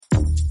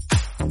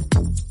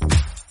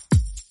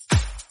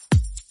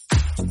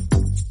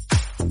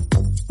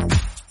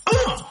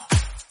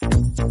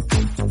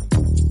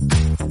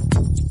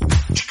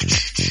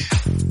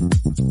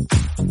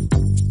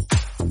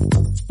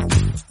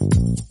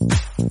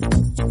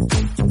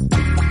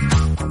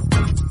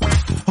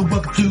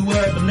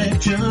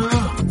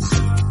Legends.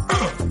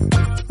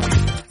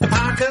 The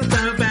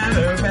podcast about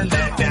urban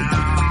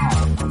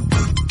legends.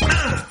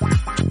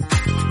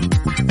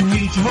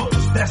 Meet your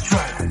host, that's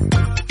right,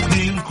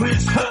 Neil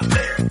Chris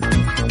Huntley.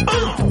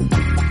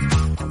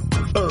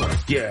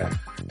 Yeah.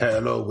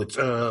 Hello, it's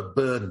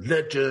Urban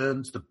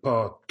Legends, the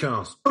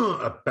podcast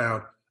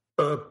about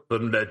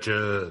urban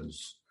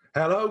legends.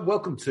 Hello,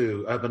 welcome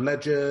to Urban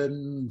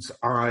Legends.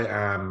 I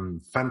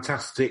am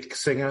fantastic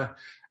singer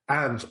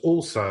and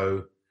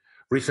also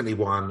recently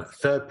won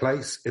third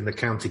place in the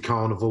county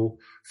carnival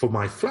for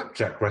my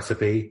flapjack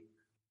recipe,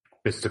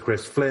 Mr.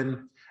 Chris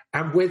Flynn.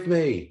 And with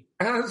me,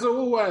 as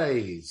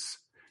always,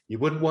 you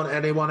wouldn't want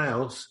anyone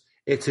else,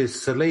 it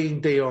is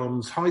Celine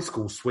Dion's high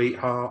school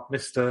sweetheart,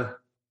 Mr.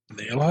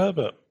 Neil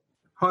Herbert.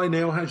 Hi,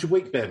 Neil. How's your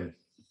week been?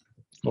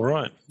 All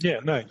right.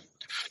 Yeah, no.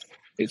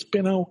 It's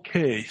been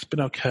okay.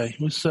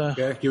 It was,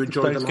 you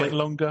enjoyed the days getting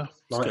longer.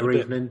 lighter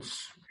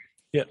evenings?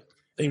 Yeah,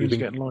 evenings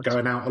getting lighter.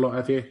 Going out a lot,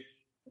 have you?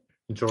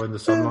 Enjoying the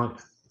sunlight?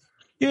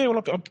 Yeah, well,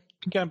 I've been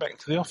going back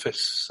to the office,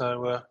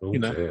 so,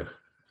 Dear.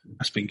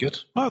 that's been good.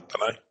 I don't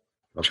know.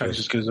 Okay. Change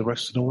as good as the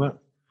rest and all that.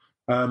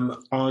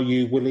 Are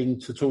you willing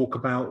to talk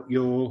about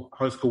your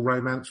high school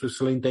romance with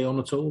Celine Dion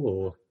at all?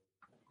 Or,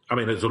 I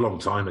mean, it's a long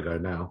time ago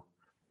now.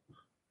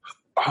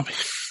 I mean,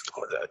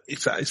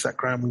 it's that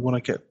ground we want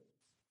to get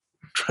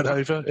tread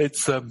over.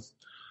 It's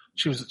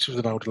she was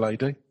an older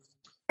lady.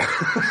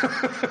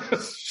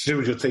 She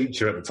was your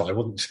teacher at the time,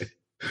 wasn't she?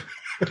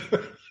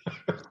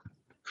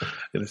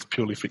 It is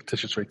purely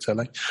fictitious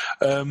retelling.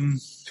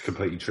 It's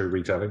completely true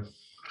retelling.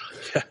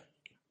 Yeah.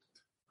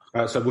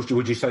 So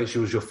would you say she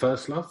was your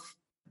first love?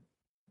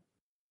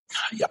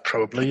 Yeah,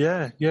 probably.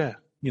 Yeah. I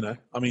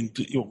mean,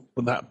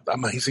 with that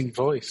amazing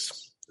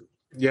voice.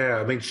 Yeah,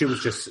 I mean, she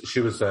was just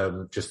doing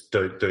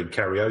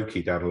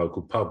karaoke down a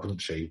local pub,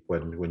 wasn't she?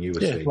 When you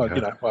were seeing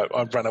her?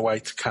 I ran away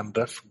to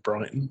Canada from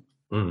Brighton,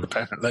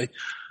 apparently,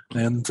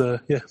 and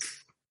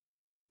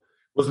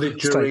wasn't it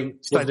during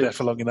stayed there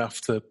for long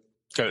enough to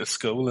go to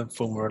school and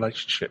form a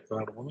relationship with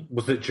another woman?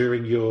 Was it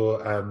during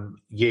your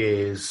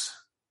years?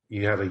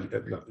 You had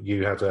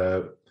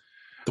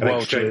the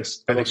wild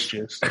years, the lost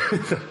years.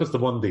 That was the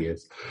wonder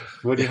years.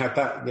 When you had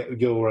that,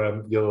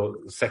 your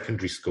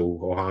secondary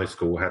school or high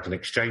school had an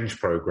exchange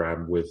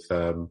program with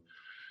a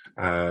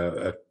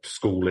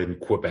school in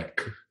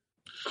Quebec.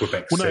 Well,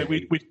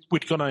 City. No,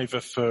 we'd gone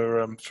over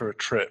for a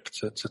trip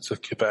to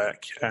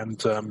Quebec,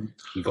 and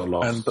you got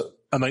lost,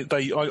 and I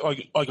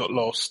got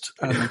lost,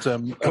 and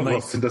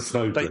lost in the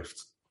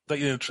snowdrift.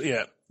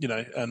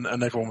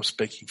 And everyone was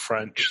speaking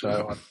French,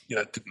 so I,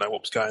 didn't know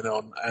what was going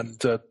on. And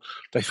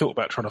they thought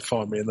about trying to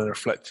find me, and then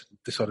reflected and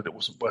decided it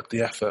wasn't worth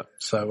the effort.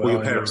 So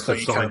your parents had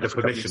signed a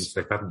permission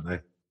slip, hadn't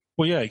they?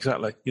 Well, yeah,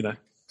 exactly.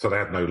 So they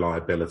had no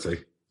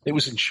liability. It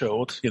was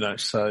insured,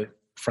 so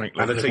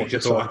frankly. And the teacher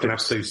thought I can have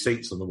 2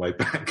 seats on the way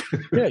back.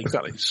 Yeah,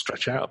 exactly.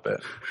 Stretch out a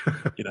bit,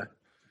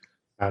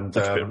 And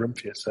have a bit of room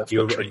for yourself.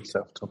 Treat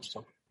yourself, Tom.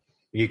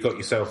 You got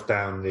yourself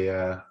down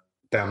the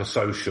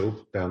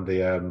social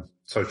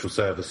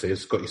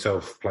services, got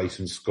yourself a place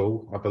in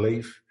school, I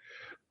believe,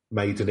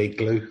 made an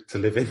igloo to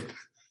live in.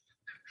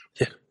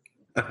 Yeah.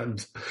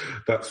 And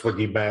that's when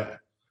you met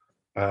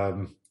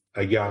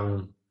a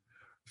young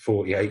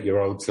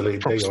 48-year-old Celine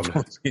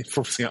Dion.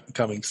 Probably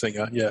upcoming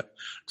singer, yeah.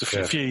 Just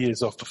a few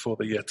years off before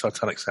the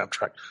Titanic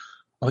soundtrack.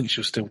 I think she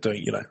was still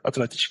doing, I don't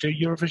know, did she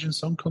do Eurovision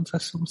Song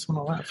Contest or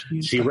something like that?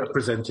 She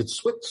represented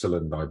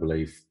Switzerland, I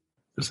believe.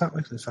 Is that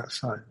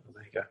so?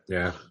 There you go.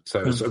 Yeah, so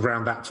it was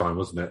around that time,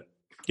 wasn't it?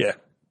 Yeah.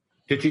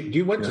 Did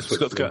you went to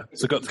Switzerland?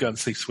 I got to go and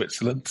see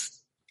Switzerland.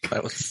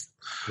 That was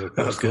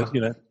good.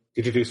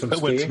 Did you do some skiing?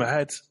 It went to my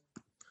head.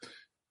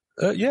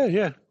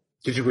 Yeah.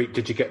 Did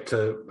you get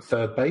to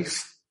third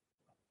base?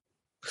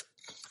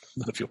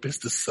 None of your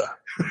business, sir.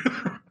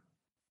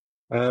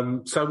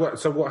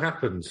 So what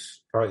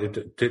happens? Right,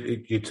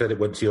 you said it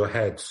went to your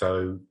head.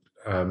 So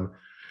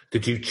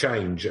did you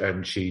change,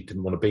 and she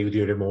didn't want to be with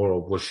you anymore,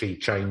 or was she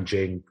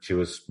changing? She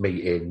was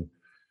meeting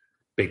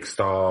big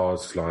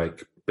stars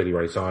like Billy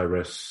Ray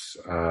Cyrus,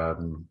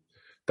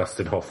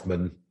 Dustin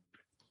Hoffman,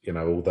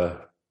 all the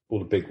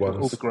big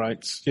ones. All the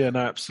greats. Yeah, no,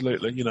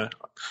 absolutely.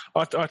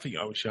 I think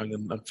I was young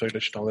and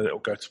foolish, and I let it all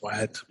go to my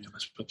head, to be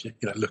honest with you.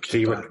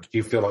 Looking back. Do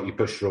you feel like you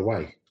pushed her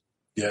away?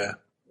 Yeah.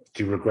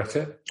 Do you regret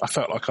it? I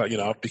felt like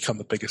I'd become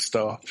the biggest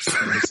star for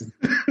some reason.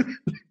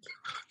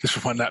 Just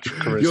for my natural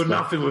charisma. You're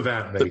nothing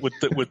without me.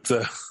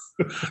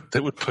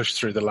 That would push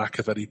through the lack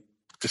of any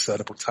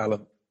discernible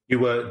talent. You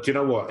were, do you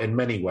know what? In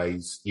many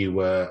ways, you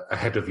were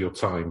ahead of your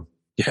time.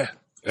 Yeah.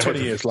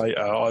 20 years later,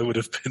 I would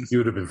have been... You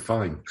would have been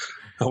fine.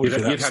 You'd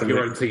have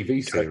your own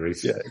TV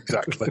series. Yeah,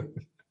 exactly.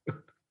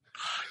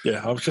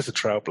 Yeah, I was just a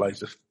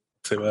trailblazer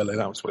too early.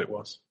 That was what it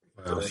was.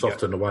 Well,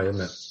 soft in the way,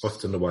 isn't it?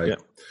 Soft in the way. Yeah.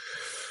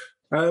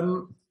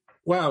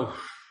 Well,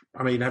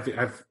 I mean, have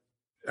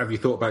you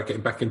thought about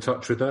getting back in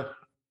touch with her?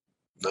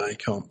 No, you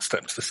can't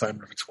step to the same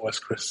river twice,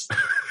 Chris.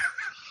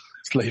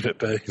 Just leave it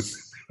be.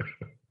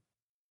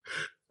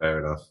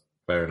 Fair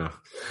enough.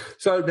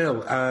 So,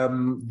 Neil,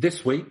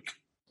 this week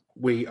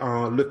we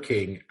are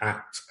looking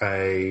at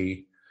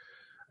a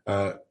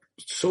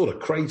sort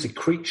of crazy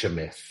creature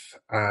myth,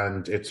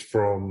 and it's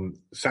from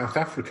South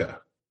Africa.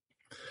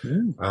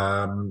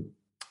 And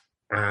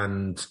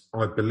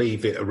I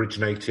believe it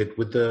originated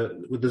with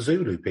the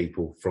Zulu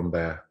people from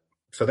there.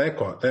 So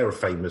they're a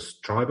famous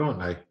tribe,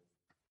 aren't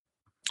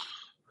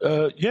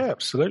they? Yeah,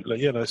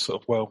 absolutely. Yeah, they're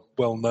sort of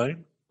well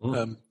known.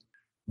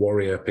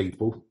 Warrior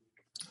people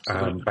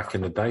back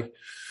in the day.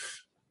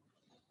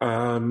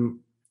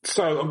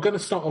 So I'm going to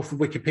start off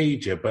with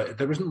Wikipedia, but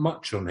there isn't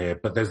much on here,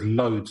 but there's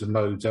loads and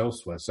loads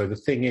elsewhere. So the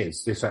thing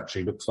is, this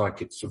actually looks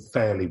like it's a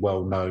fairly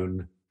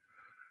well-known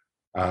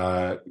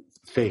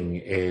thing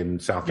in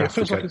South Africa. It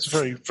feels like it's a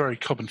very, very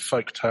common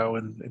folk tale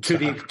to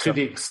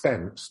the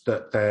extent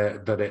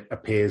that it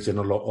appears in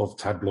a lot of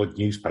tabloid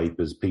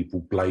newspapers, people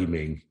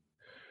blaming.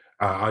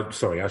 I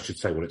should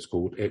say what it's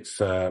called. It's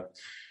the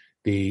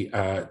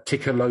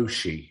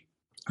Tokoloshe.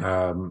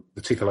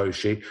 The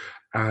Tokoloshe.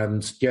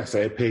 And yes,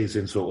 it appears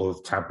in sort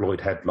of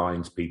tabloid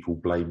headlines, people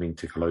blaming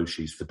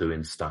Tokoloshes for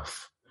doing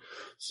stuff.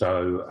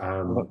 So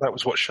that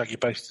was what Shaggy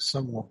based his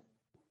song on.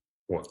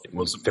 What? It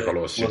wasn't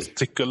Tokoloshe. It was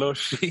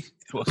Tokoloshe.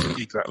 It wasn't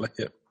exactly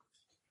it.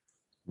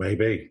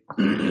 Maybe.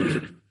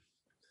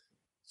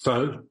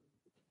 So,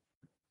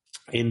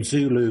 in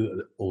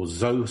Zulu or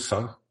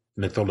Xhosa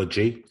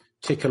mythology,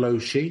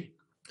 Tokoloshe,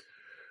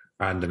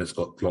 and then it's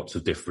got lots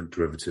of different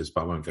derivatives,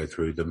 but I won't go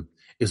through them,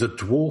 is a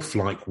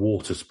dwarf-like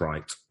water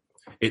sprite.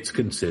 It's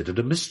considered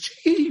a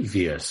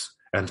mischievous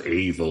and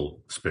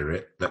evil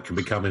spirit that can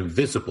become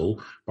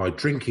invisible by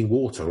drinking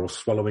water or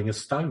swallowing a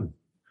stone.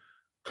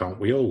 Can't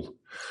we all?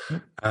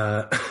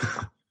 I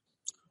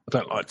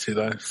don't like to,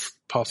 though,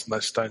 passing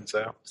those stones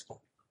out.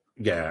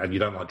 Yeah, and you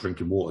don't like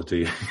drinking water, do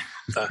you?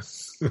 No,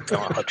 don't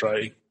like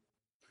hydrating.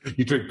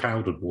 You drink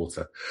powdered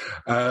water.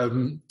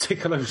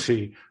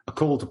 Tokoloshe are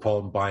called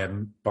upon by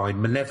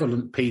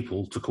malevolent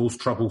people to cause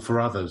trouble for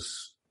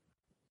others.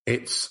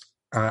 It's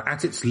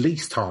at its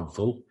least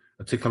harmful,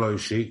 a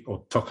Tokoloshe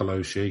or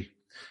Tokoloshe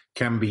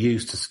can be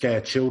used to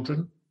scare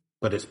children,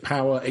 but its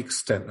power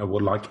extends,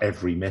 like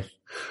every myth,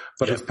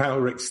 its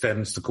power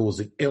extends to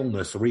causing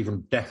illness or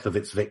even death of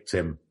its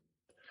victim.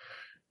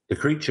 The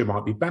creature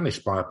might be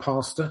banished by a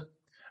pastor,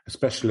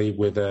 especially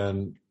with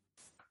an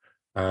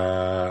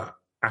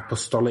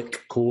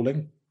apostolic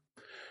calling,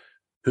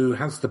 who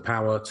has the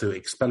power to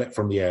expel it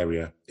from the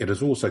area. It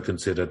is also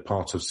considered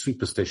part of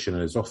superstition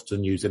and is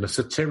often used in a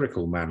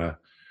satirical manner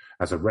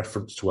as a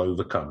reference to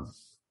overcome.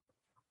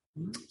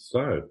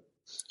 So,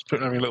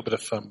 having a little bit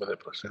of fun with it,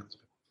 by the sounds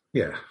of it.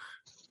 Yeah,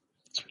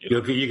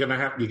 you're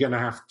gonna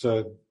have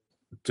to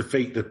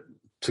defeat the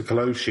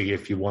Tokoloshe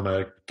if you want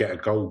to get a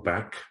goal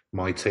back.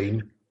 My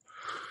team.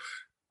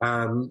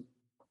 I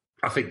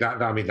think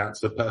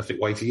that's the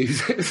perfect way to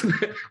use it,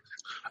 isn't it?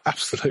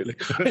 Absolutely.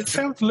 It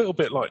sounds a little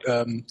bit like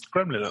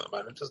Gremlin at the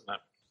moment, doesn't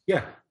it?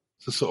 Yeah.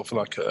 It's a sort of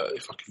like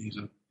if I can use I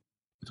don't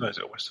know, is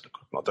it a Western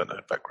equivalent? I don't know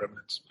about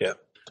Gremlins. Yeah.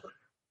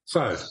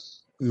 So,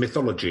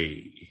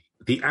 mythology.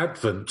 The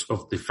advent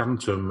of the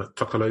phantom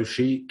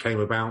Tokoloshe came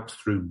about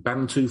through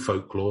Bantu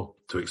folklore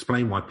to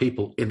explain why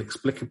people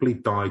inexplicably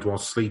died while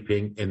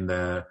sleeping in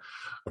their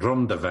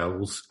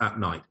rondavels at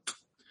night.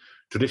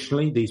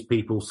 Traditionally, these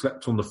people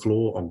slept on the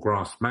floor on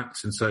grass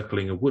mats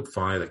encircling a wood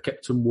fire that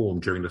kept them warm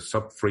during the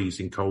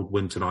sub-freezing cold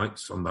winter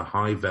nights on the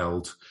high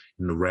veld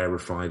in the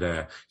rarefied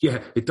air.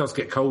 Yeah, it does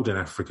get cold in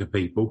Africa,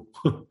 people.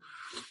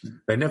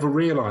 They never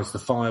realised the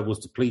fire was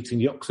depleting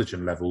the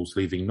oxygen levels,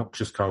 leaving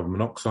noxious carbon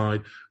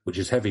monoxide, which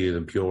is heavier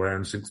than pure air,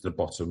 and sinks to the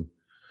bottom.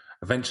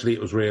 Eventually,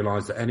 it was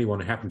realised that anyone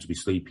who happened to be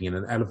sleeping in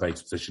an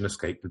elevated position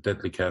escaped the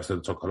deadly curse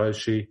of the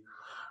Tokoloshe,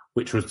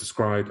 which was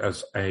described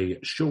as a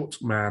short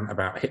man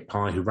about hip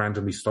high who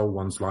randomly stole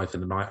one's life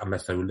in the night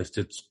unless they were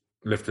lifted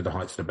the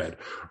heights of the bed.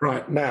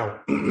 Right,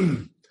 now,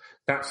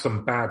 that's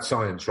some bad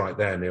science right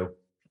there, Neil.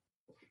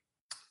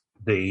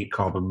 The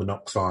carbon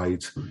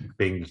monoxide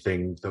being the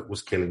thing that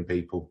was killing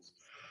people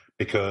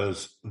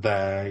because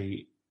they're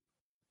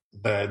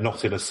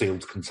not in a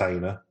sealed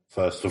container,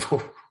 first of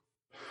all.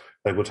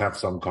 They would have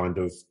some kind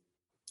of...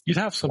 You'd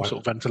have some sort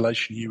of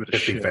ventilation, you would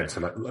assume.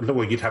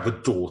 Well, you'd have a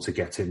door to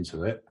get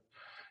into it.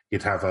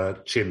 You'd have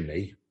a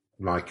chimney,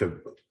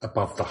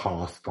 above the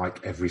hearth,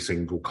 like every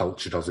single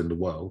culture does in the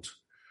world.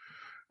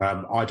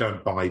 I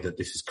don't buy that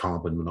this is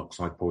carbon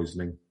monoxide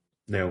poisoning.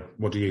 Neil,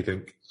 what do you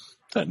think?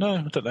 I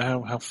don't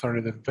know how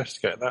thoroughly they've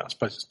investigated that. I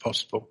suppose it's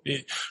possible.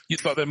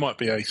 You'd like there might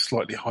be a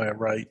slightly higher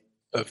rate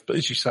of, but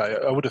as you say,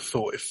 I would have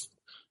thought if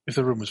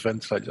the room was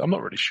ventilated, I'm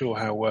not really sure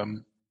how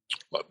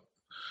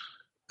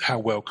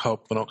well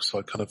carbon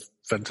monoxide kind of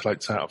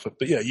ventilates out of it.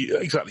 But yeah,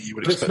 you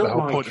would expect the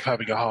whole point of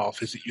having a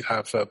hearth is that you'd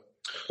have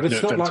but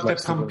it's not like they're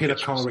pumping a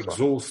car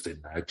exhaust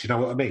in there. Do you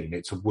know what I mean?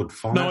 It's a wood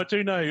fire. No, I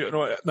do know.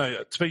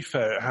 No, to be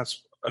fair,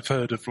 I've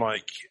heard of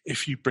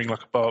if you bring a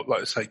bar,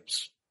 say,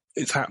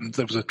 it's happened.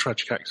 There was a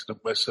tragic accident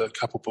where a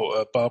couple bought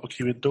a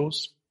barbecue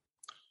indoors,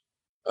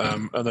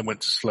 and then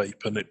went to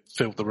sleep, and it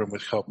filled the room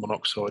with carbon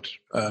monoxide.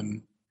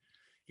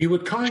 You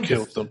would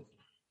killed them.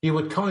 You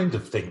would kind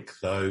of think,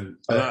 though,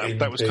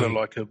 that was kind of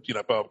like a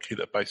barbecue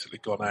that had basically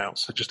gone out.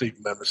 So just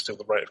even then, there's still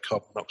the rate of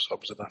carbon monoxide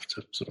was enough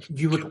to sort of.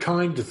 You would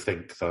kind of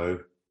think, though,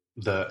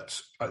 that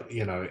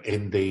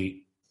in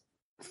the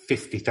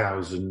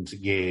 50,000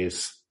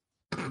 years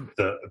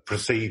that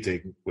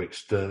preceding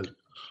which the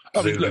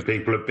Zulu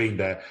people have been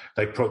there,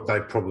 they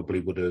probably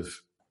would have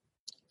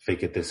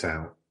figured this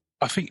out.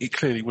 I think it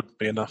clearly wouldn't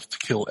be enough to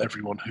kill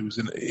everyone who was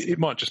in it. It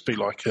might just be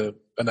like an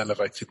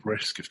elevated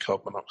risk of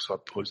carbon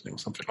monoxide poisoning or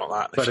something like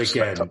that. But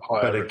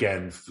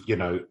again,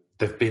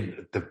 they've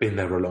been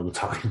there a long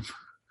time,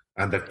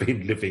 and they've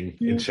been living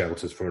in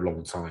shelters for a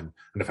long time,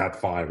 and have had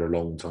fire a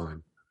long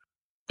time.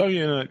 Oh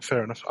yeah, no,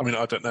 fair enough. I mean,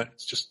 I don't know.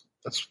 It's just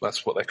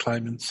that's what they're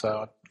claiming.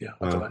 So I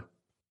don't know.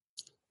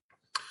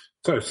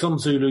 So some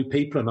Zulu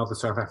people and other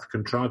South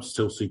African tribes are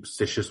still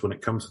superstitious when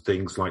it comes to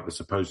things like the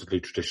supposedly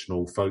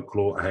traditional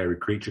folklore, a hairy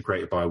creature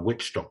created by a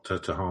witch doctor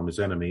to harm his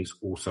enemies,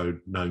 also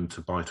known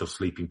to bite off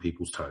sleeping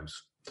people's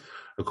toes.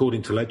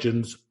 According to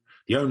legends,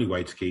 the only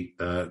way to keep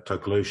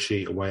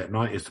Tokoloshe away at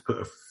night is to put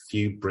a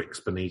few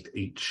bricks beneath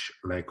each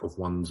leg of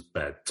one's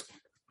bed.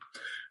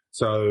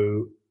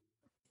 So,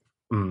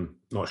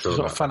 not sure.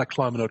 You're not a fan of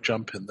climbing or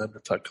jumping then, the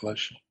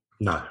Tokoloshe?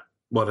 No.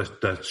 Well,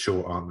 they're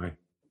short, aren't they?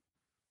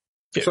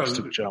 Yeah,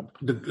 so jump.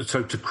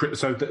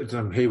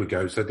 Here we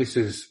go. So this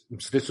is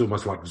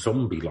almost like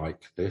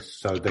zombie-like.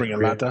 This bring a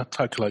ladder.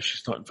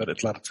 Tokoloshe's not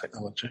invented ladder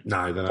technology.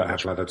 No, they don't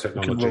have ladder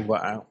technology. You can roll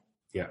that out.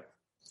 Yeah,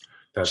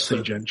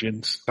 siege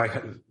engines.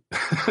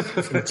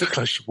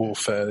 Tokoloshe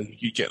warfare.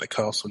 You get in a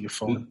castle, you're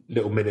fine.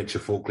 Little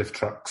miniature forklift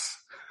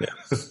trucks. Yeah.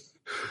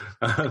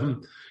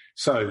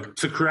 So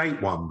to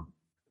create one,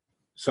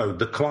 so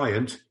the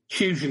client,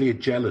 usually a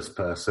jealous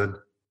person.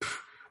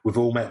 We've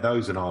all met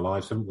those in our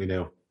lives, haven't we,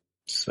 Neil?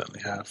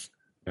 Certainly have.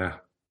 Yeah.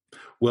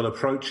 Will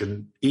approach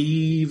an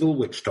evil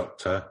witch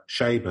doctor,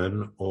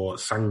 shaman, or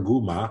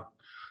sanguma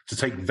to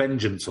take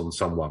vengeance on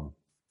someone.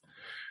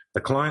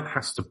 The client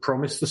has to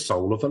promise the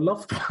soul of a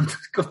loved one.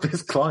 God,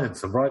 this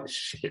client's a right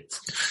shit.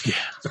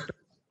 Yeah.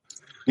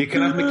 You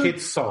can have my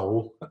kid's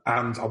soul,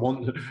 and I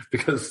want,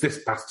 because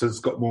this bastard's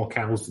got more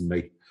cows than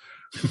me.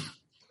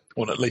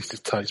 Well, at least his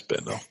toe's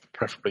bitten off,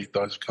 preferably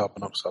dies of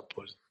carbon monoxide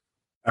poison.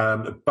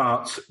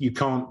 But you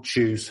can't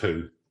choose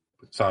who.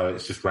 So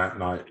it's just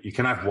like, you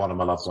can have one of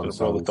my loved ones.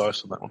 Roll the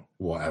dice on that one.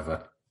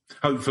 Whatever.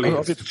 Hopefully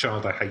it's the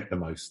child I hate the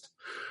most.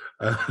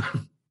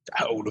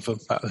 All of them.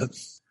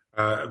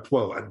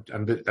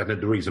 And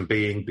the reason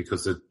being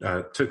because the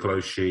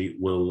Tokoloshe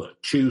will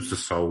choose the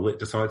soul it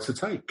decides to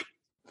take.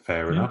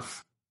 Fair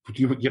enough.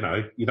 You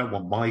don't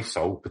want my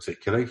soul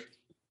particularly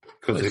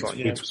because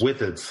it's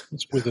withered.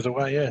 It's withered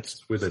away, yes.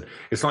 It's withered.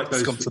 It's like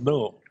those. It's gone to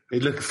naught.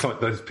 It looks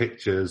like those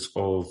pictures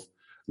of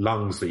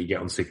lungs that you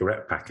get on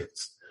cigarette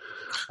packets.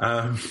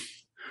 The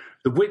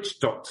witch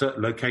doctor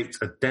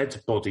locates a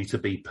dead body to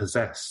be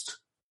possessed,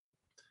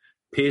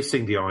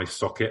 piercing the eye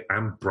socket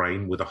and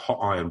brain with a hot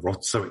iron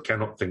rod so it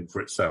cannot think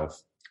for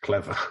itself.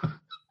 Clever.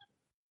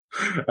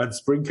 And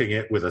sprinkling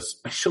it with a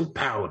special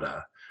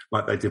powder,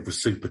 like they did with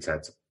Super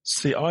Ted.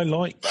 See, I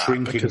like that.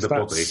 Shrinking the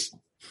body.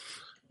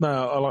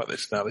 No, I like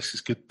this now. This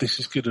is good. This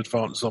is good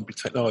advanced zombie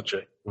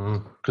technology.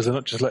 Because they're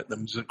not just letting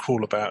them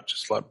crawl about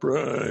just like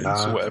brains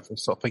or whatever and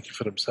start thinking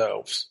for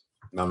themselves.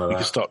 None of that. You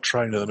can start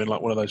training them in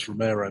like one of those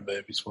Romero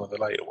movies, one of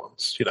the later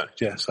ones. So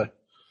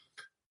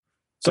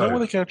don't know why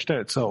they gouged out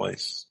its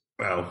eyes.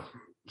 Well,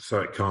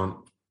 so it can't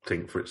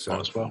think for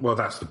itself. As well. Well,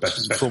 that's the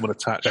best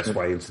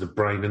way into the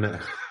brain, isn't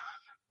it?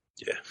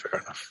 Yeah,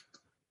 fair enough.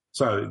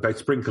 So they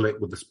sprinkle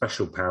it with a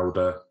special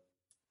powder.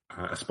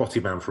 A spotty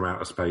man from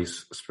outer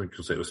space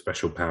sprinkles it with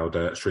special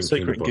powder,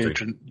 shrinking the body.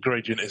 Secret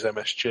ingredient is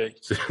MSG.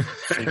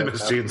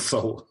 MSG and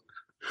salt.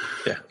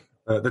 Yeah.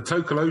 The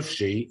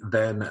Tokoloshe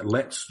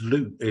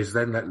is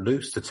then let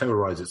loose to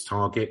terrorize its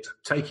target,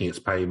 taking its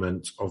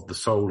payment of the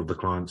soul of the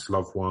client's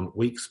loved one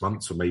weeks,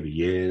 months, or maybe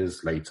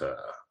years later.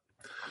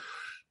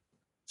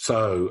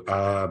 So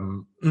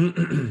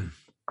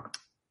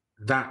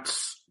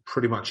that's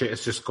pretty much it.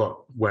 It's just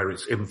got where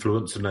it's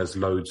influenced, and there's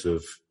loads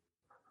of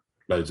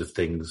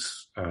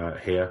things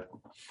here.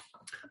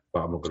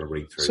 But I'm not going to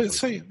read through. So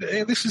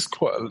this is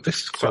quite.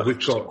 So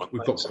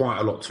we've got quite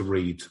a lot to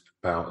read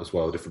about as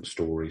well, different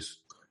stories.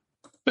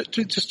 But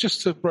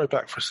just to row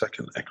back for a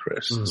second there,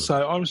 Chris.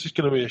 So I was just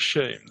going to be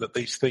assumed that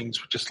these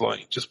things were just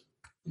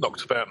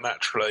knocked about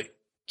naturally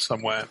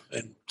somewhere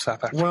in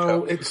South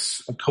Africa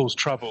and caused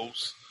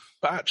troubles.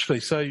 But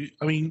actually,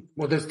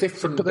 there's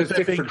different. But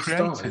they're being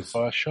created styles.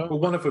 by a shaman. Well,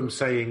 one of them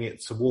saying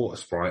it's a water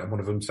sprite, and one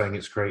of them saying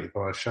it's created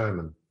by a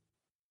shaman.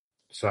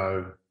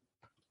 So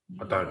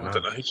I don't know. I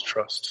don't know who to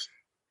trust.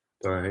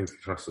 Don't know who to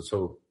trust at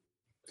all.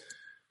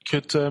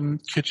 Could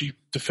you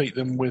defeat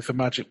them with a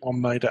magic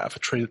wand made out of a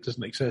tree that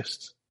doesn't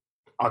exist?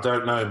 I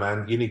don't know,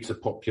 man. You need to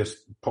pop your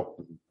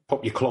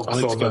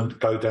clogs on and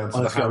go down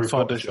to the Harry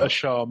Potter shop. A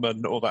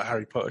shaman or that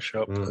Harry Potter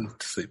shop and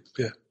see.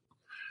 Yeah.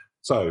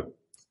 So,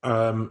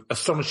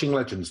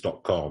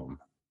 astonishinglegends.com,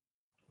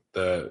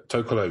 the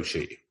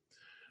Tokoloshe.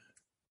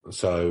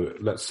 So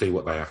let's see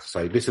what they have to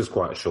say. This is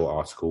quite a short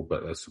article,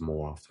 but there's some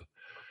more after.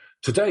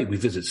 Today we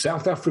visit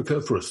South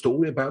Africa for a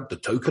story about the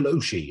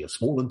Tokoloshe, a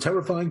small and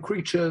terrifying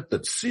creature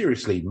that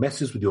seriously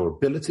messes with your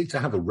ability to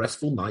have a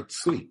restful night's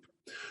sleep.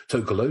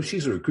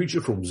 Tokoloshes are a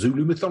creature from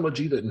Zulu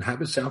mythology that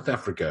inhabits South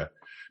Africa.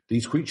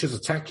 These creatures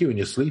attack you in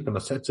your sleep and are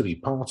said to be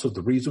part of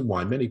the reason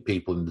why many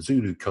people in the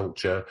Zulu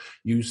culture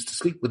used to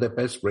sleep with their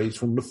beds raised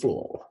from the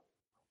floor.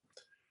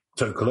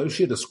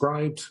 Tokoloshe are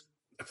described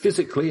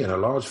physically in a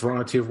large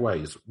variety of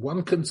ways.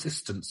 One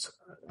consistent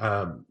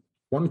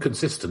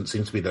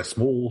seems to be their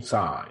small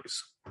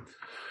size.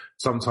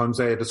 Sometimes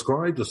they are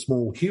described as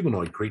small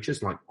humanoid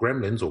creatures like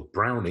gremlins or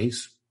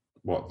brownies.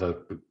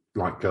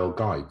 Like girl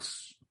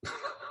guides?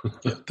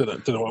 Yeah,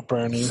 don't know what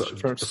brownie is.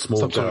 A small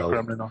some girl. sort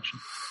of gremlin option.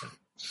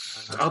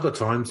 Other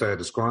times they are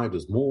described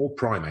as more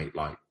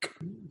primate-like.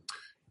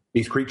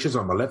 These creatures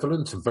are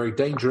malevolent and very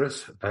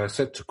dangerous. They are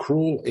said to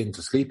crawl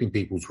into sleeping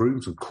people's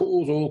rooms and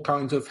cause all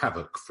kinds of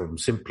havoc, from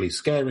simply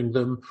scaring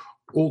them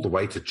all the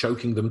way to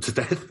choking them to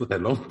death with their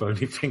long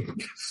bony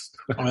fingers.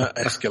 That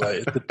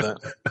escalated,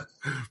 didn't it?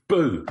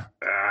 Boo!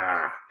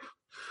 Ah.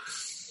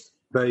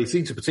 They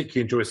seem to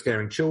particularly enjoy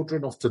scaring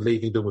children, often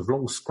leaving them with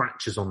long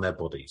scratches on their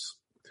bodies.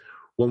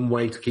 One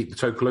way to keep the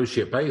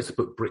Tokoloshe at bay is to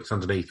put bricks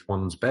underneath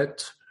one's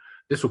bed.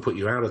 This will put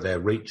you out of their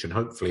reach and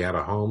hopefully out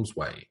of harm's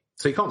way.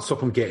 So you can't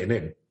stop them getting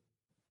in.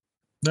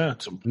 No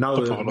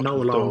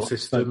alarm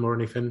system or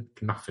anything.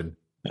 Nothing.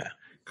 Yeah,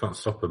 can't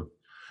stop them.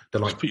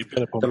 They're like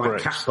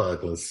cat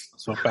burglars.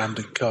 It's an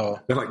abandoned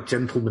car. They're like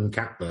gentlemen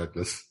cat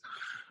burglars.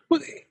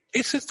 Well,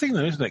 it's a thing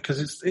though, isn't it?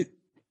 Because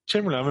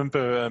generally, I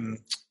remember an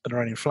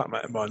Iranian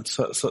flatmate of mine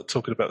start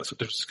talking about this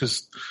difference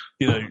because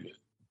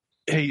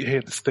he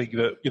had this thing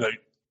that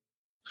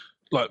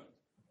like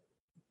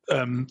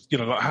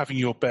having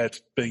your bed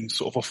being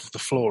sort of off of the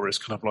floor is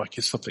kind of like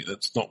is something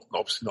that's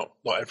obviously not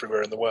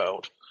everywhere in the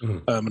world.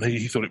 And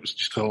he thought it was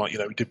just kind of like, he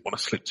didn't want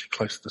to sleep too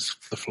close to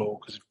the floor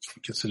because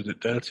he considered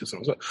it dirty or something. I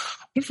was like,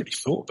 I've never really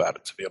thought about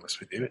it, to be honest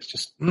with you. It's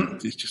just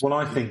well,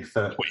 I think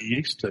that what you're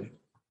used to.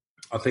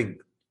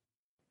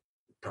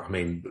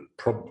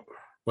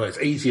 It's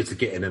easier to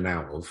get in and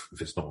out of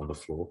if it's not on the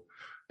floor.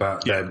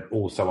 But then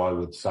also I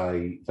would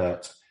say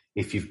that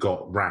if you've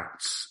got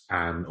rats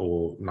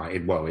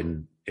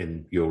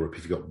in Europe,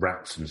 if you've got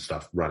rats and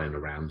stuff running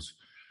around,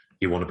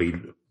 you want to be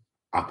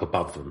up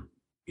above them.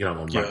 You don't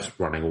want rats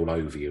running all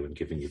over you and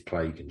giving you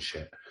plague and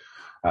shit.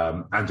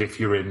 And if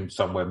you're in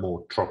somewhere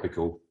more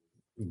tropical,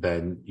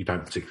 then you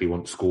don't particularly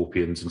want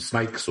scorpions and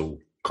snakes all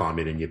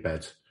climbing in your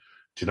bed.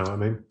 Do you know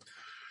what I mean?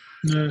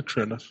 Yeah,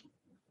 true enough.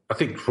 I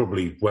think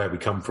probably where we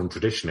come from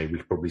traditionally,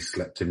 we probably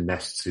slept in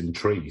nests in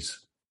trees.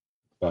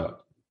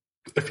 But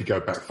if you go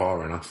back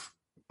far enough.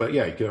 But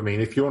yeah, I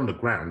mean, if you're on the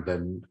ground,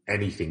 then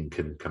anything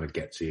can kind of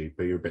get to you,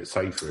 but you're a bit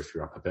safer if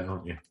you're up a bit,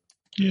 aren't you?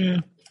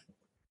 Yeah.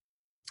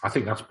 I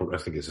think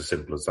it's as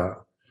simple as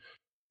that.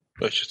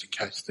 But it's just in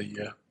case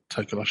the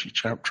Tokoloshe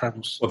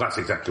travels. Well, that's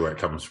exactly where it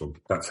comes from.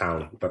 That's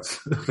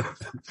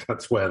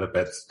that's where the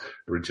beds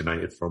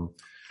originated from,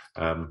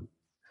 and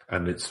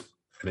it's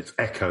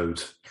echoed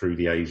through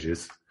the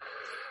ages.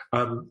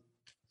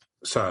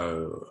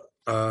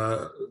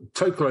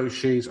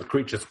 Tokoloshes are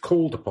creatures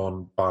called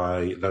upon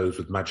by those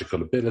with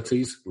magical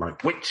abilities,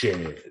 like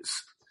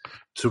witches,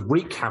 to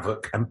wreak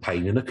havoc and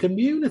pain in a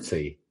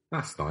community.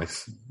 That's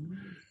nice.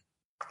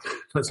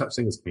 Let's have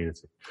singers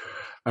community.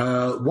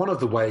 One of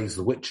the ways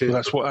the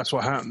witches... Well, that's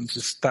what happens.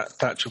 Is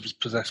Thatcher was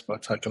possessed by a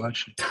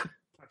Tokoloshe.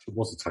 Thatcher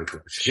was a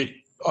Tokoloshe.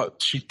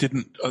 She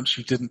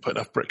didn't put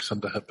enough bricks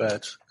under her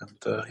bed,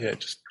 and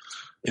just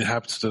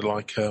inhabited her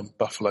like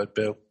Buffalo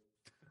Bill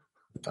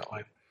that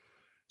way.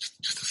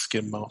 Just a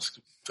skin mask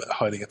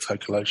hiding a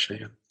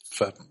Tokoloshe and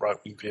fervent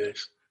right-wing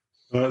views.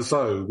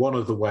 So one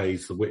of the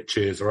ways the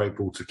witches are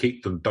able to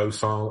keep them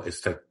docile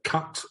is to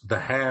cut the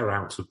hair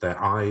out of their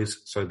eyes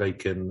so they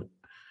can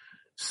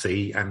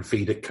see and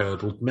feed it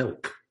curdled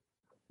milk.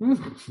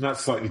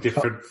 That's slightly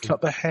different.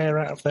 Cut the hair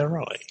out of their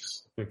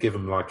eyes? Give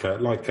them like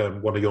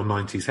one of your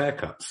 90s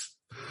haircuts.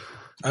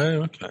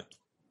 Oh, okay.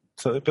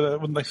 So, but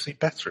wouldn't they see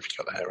better if you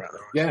cut the hair out of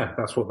their eyes? Yeah,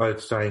 that's what they're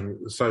saying.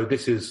 So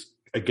this is,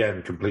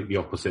 again, completely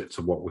opposite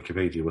to what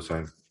Wikipedia was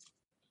saying.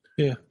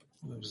 Yeah.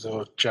 They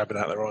were jabbing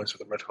out their eyes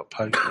with a red hot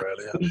poker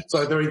earlier.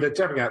 So they're either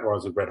jabbing out their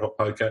eyes with red hot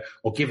poker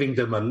or giving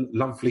them a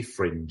lovely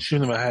fringe.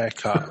 Giving them a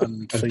haircut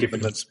and feeding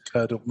them some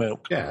curdled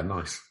milk. Yeah,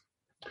 nice.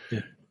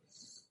 Yeah.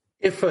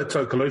 If a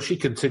Tokoloshe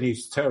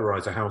continues to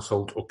terrorise a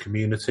household or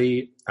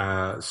community,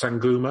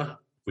 Sanguma,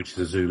 which is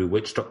a Zulu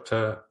witch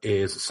doctor,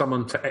 is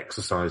summoned to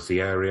exorcise the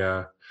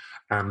area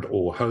and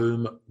or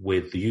home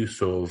with the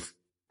use of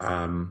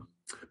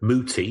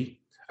muti,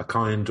 a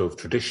kind of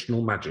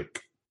traditional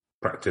magic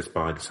practiced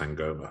by the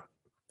Sangoma.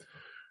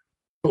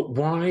 But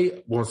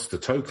why was the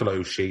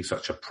Tokoloshe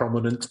such a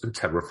prominent and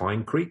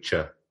terrifying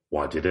creature?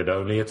 Why did it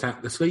only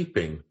attack the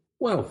sleeping?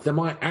 Well, there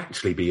might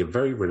actually be a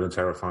very real and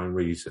terrifying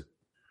reason.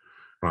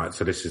 Right,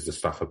 so this is the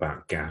stuff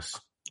about gas.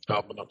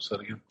 Carbon monoxide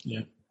again,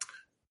 yeah.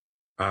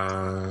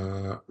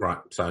 Right,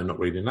 so not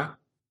reading that.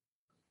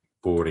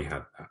 Already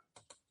had that.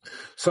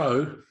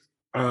 So,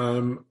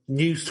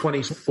 News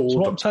 24. So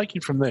what I'm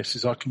taking from this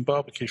is I can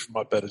barbecue from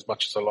my bed as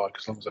much as I like,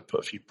 as long as I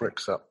put a few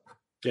bricks up.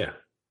 Yeah.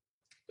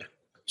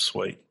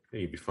 Sweet. Yeah,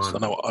 you'd be fine. So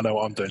I know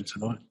what I'm doing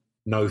tonight.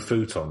 No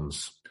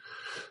futons.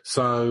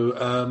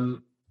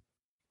 So,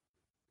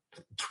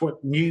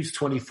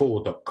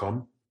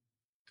 news24.com.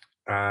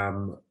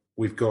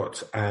 We've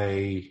got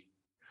a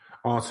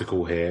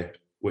article here,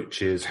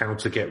 which is how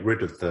to get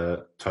rid of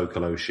the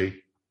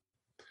Tokoloshe.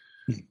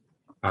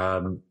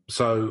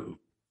 So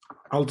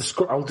I'll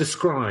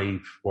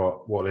describe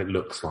what it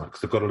looks like,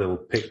 because I've got a little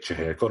picture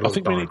here. I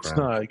think we need to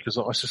know, because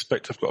I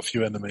suspect I've got a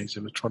few enemies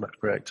who are trying to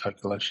create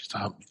Tokoloshes to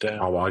hunt me down.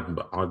 Oh,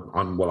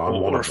 I'm one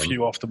or of a them.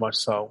 few after my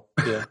soul.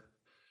 Yeah.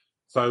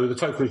 So the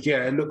Tokoloshe,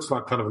 yeah, it looks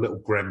like kind of a little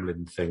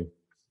gremlin thing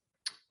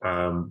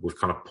with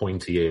kind of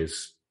pointy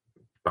ears,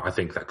 but I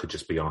think that could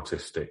just be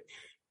artistic.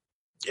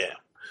 Yeah.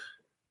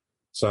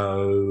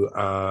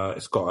 So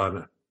it's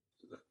got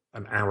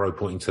an arrow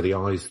pointing to the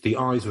eyes. The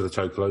eyes of the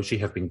Tokoloshe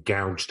have been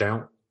gouged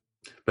out,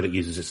 but it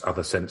uses its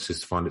other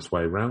senses to find its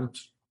way around.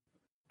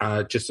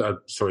 And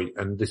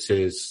this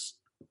is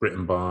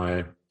written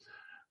by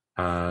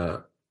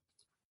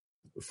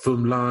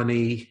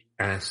Fumlani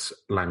S.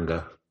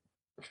 Langer.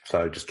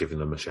 So just giving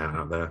them a shout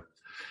out there.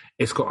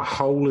 It's got a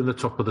hole in the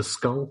top of the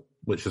skull,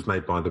 which was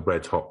made by the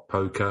Red Hot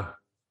Poker.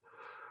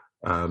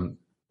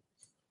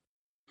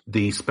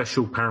 The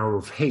special power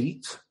of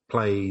heat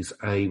plays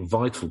a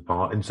vital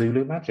part in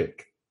Zulu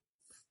magic.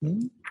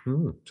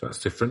 So that's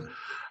different.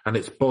 And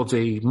its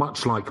body,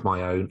 much like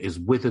my own, is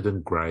withered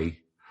and grey.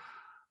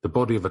 The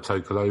body of a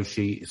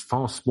Tokoloshe is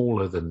far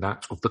smaller than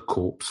that of the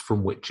corpse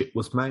from which it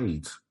was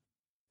made.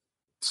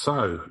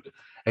 So,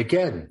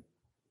 again,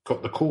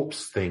 got the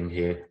corpse thing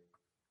here.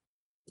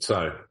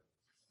 So,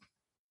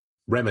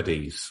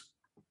 remedies.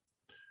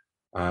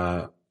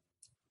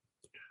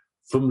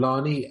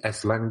 Fumlani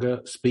S.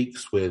 Langer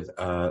speaks with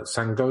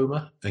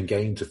Sangoma and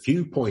gains a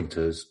few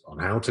pointers on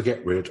how to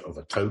get rid of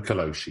a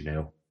Tokoloshe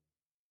now.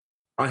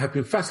 I have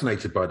been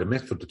fascinated by the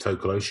myth of the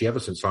Tokoloshe ever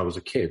since I was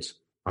a kid.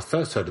 I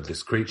first heard of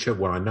this creature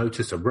when I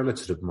noticed a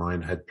relative of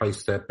mine had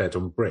placed their bed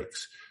on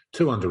bricks,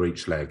 2 under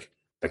each leg.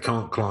 They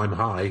can't climb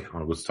high,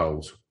 I was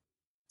told.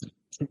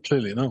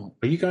 Clearly not.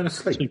 Are you going to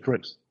sleep? 2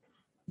 bricks.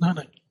 No.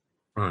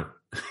 Right.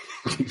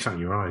 Keep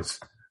shutting your eyes.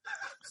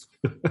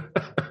 I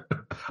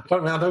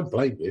don't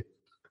blame you.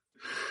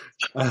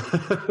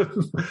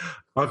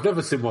 I've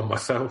never seen one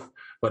myself,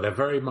 but they're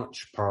very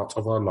much part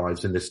of our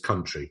lives in this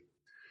country.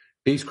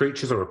 These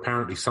creatures are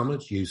apparently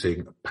summoned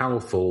using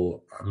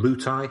powerful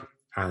mutai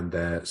and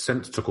they're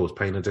sent to cause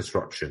pain and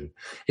disruption.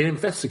 In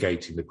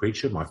investigating the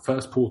creature, my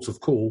first port of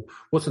call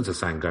wasn't a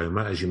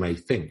Sangoma, as you may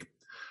think.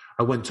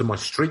 I went to my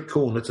street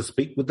corner to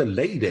speak with the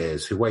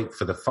ladies who wait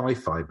for the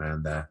Fi-Fi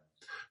man there.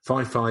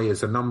 Fi-Fi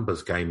is a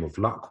numbers game of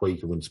luck where you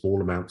can win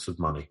small amounts of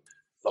money.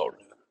 Lord.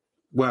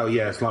 Well,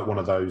 yeah, it's like one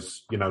of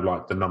those,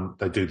 like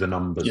they do the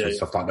numbers and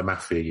stuff like the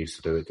Mafia used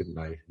to do it, didn't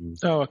they?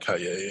 Oh, okay,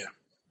 yeah.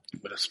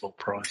 With a small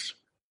price.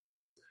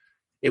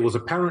 It was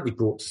apparently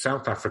brought to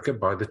South Africa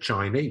by the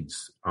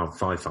Chinese of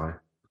Fi-Fi,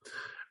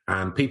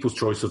 and people's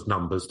choice of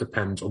numbers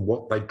depends on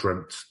what they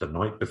dreamt the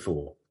night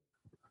before.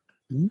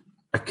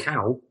 A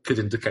cow could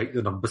indicate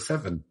the number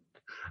 7,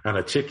 and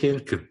a chicken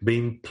could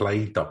mean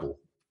play double.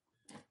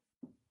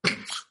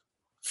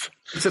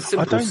 It's a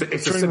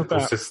simple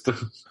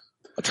system.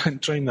 I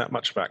don't dream that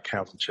much about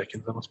cows and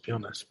chickens, I must be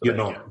honest.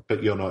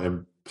 But you're not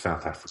in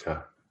South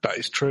Africa. That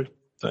is true.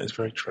 That is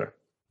very true.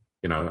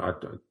 I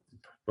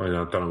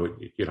don't know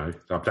what,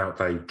 I doubt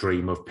they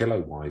dream of pillow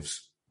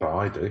wives, but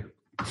I do.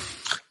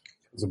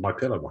 Because of my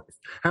pillow wife.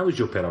 How is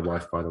your pillow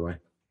wife, by the way?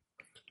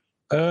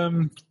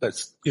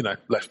 That's,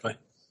 left me.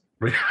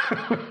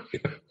 I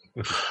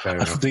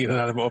don't think an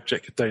animate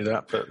object could do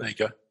that, but there you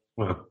go.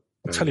 Well,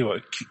 I'll tell you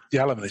what, the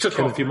alimony took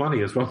off your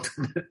money as well,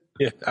 didn't it?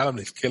 Yeah,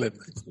 alimony's killing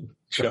me.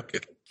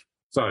 Shocking.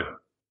 So,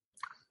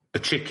 a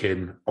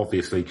chicken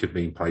obviously could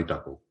mean play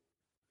double.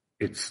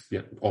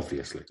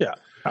 Obviously. Yeah,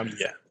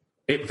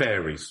 It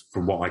varies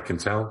from what I can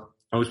tell.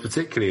 I was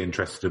particularly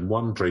interested in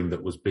one dream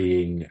that was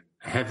being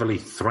heavily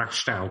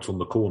thrashed out on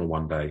the corner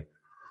one day.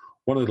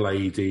 One of the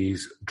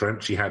ladies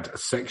dreamt she had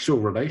sexual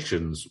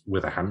relations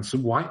with a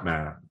handsome white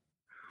man.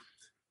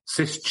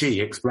 Sis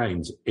G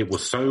explains it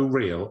was so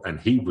real and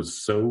he was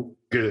so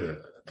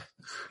good.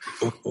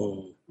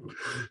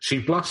 She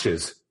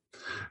blushes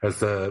as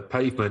the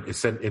pavement is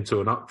sent into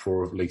an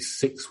uproar of at least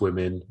 6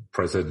 women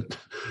present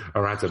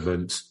are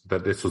adamant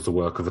that this was the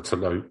work of a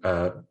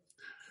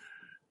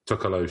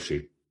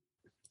Tokoloshe.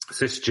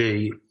 Sis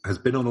G has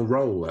been on a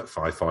roll at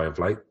Fi-Fi of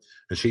late,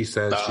 and she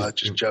says she's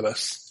just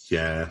jealous.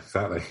 Yeah,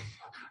 exactly.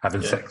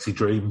 Having sexy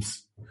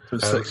dreams.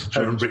 Sexy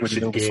dreams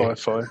winning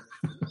Fi-Fi.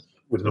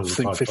 I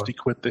think 50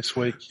 quid this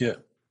week, yeah.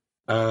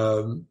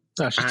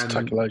 She's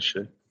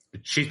Tokoloshe.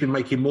 She's been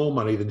making more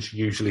money than she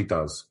usually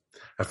does.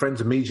 Her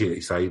friends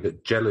immediately say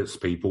that jealous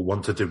people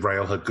want to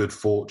derail her good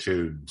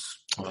fortunes.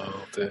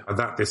 Oh, dear. And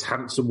that this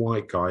handsome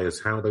white guy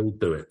is how they will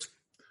do it.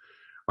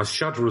 I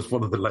shudder as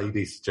one of the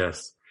ladies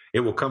suggests, it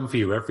will come for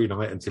you every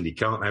night until you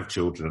can't have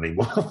children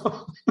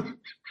anymore.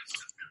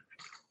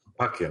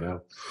 Fucking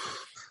hell.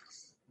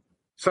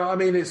 So, I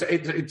mean,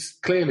 it's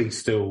clearly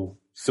still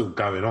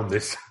going on,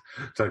 this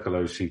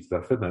Tokoloshe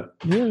stuff, isn't it?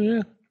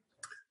 Yeah.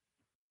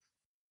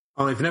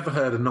 I've never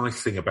heard a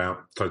nice thing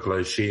about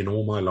Tokoloshe in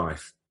all my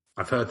life.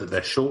 I've heard that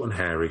they're short and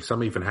hairy.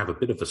 Some even have a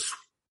bit of a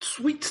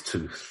sweet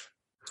tooth.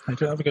 I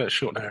don't ever go to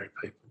short and hairy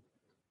people.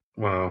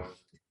 Well,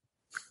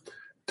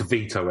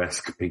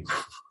 DeVito-esque people.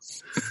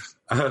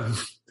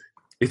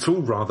 It's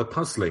all rather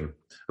puzzling,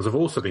 as I've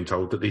also been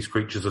told that these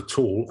creatures are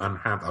tall and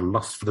have a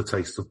lust for the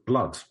taste of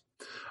blood.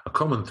 A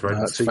common thread.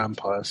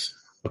 Vampires.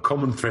 A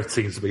common thread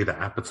seems to be their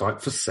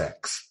appetite for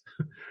sex.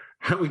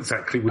 How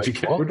exactly would you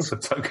get rid of a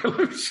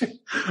Tokoloshe?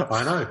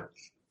 I know.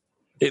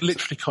 It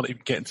literally can't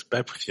even get into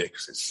bed with you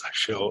because it's so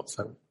short.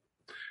 So.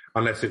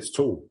 Unless it's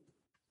tall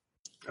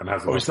and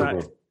has a is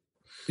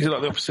it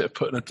like the opposite of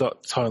putting a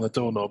tie on the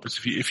doorknob? Is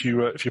if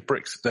your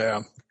bricks are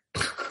down,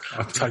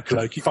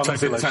 Tokoloshe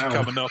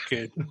come and knock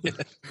in. Yeah.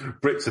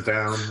 Bricks are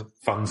down,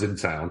 funds in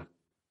town.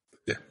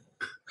 Yeah.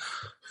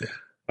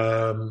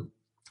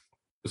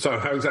 So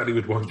how exactly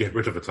would one get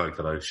rid of a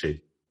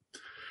Tokoloshe?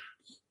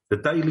 The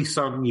Daily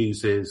Sun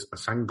uses a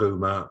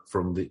Sangoma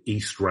from the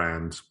East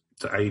Rand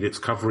to aid its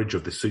coverage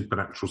of the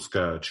supernatural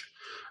scourge,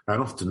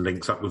 and often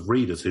links up with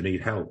readers who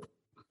need help.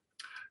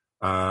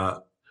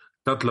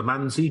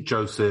 Dudlamanzi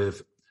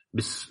Joseph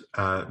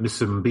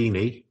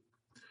Misumbini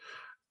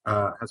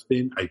has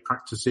been a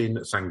practicing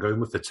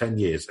Sangoma for 10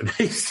 years, and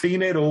he's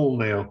seen it all,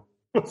 Neil.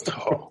 But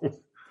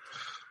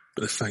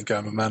a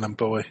Sangoma man and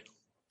boy,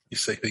 you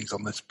see things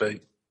on this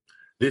beat.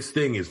 This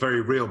thing is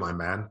very real, my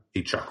man.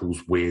 He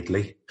chuckles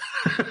weirdly.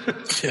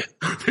 Yeah.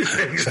 This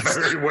thing is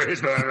very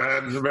weird, my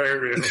man. It's very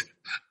real.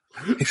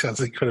 He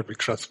sounds incredibly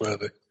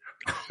trustworthy.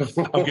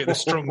 I'm getting a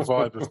strong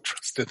vibe of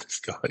trust in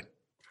this guy.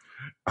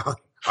 I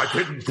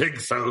didn't think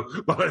so,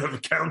 but I have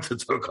encountered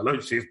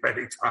Tokoloshe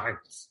many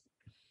times.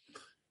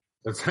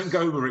 And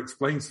Sangoma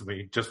explains to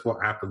me just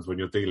what happens when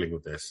you're dealing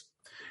with this.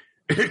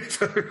 It's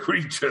a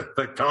creature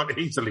that can't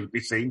easily be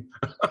seen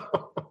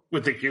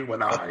with the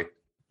human eye.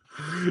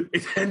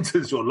 It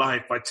enters your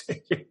life by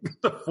taking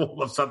the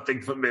form of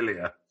something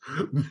familiar.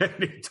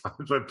 Many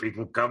times when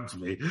people come to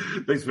me,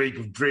 they speak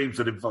of dreams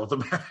that involve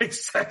them having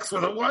sex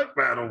with a white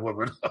man or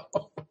woman.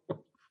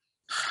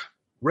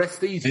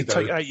 Rest easy, though.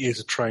 It'd take 8 years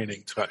of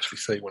training to actually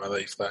see one of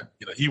these, though.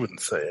 You know, you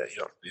wouldn't see it.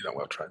 You're not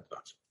well trained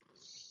enough.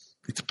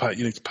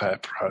 You need to pay a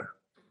pro.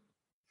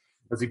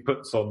 As he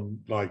puts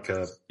on, like,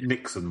 a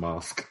Nixon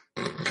mask.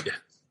 Yeah.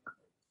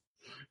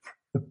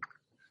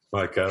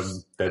 Like,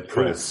 Dead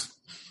Press.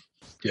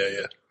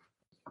 Yeah.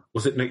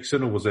 Was it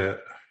Nixon or was it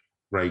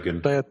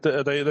Reagan? They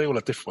all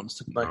had different ones,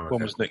 didn't they? Oh, okay.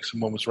 One was Nixon,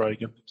 one was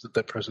Reagan. It was the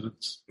dead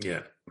presidents.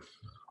 Yeah.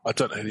 I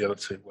don't know who the other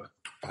two were.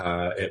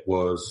 It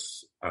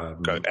was...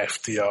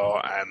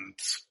 FDR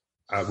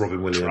and...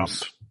 Robin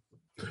Williams.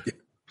 Trump. Yeah.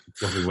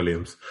 Robin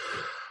Williams.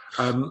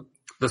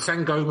 The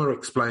Sangoma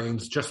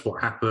explains just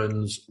what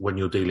happens when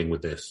you're dealing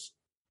with this.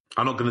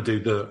 I'm not going to do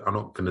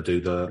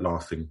the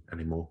laughing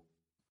anymore.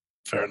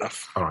 Fair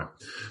enough. All right.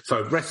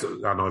 So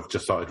and I've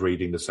just started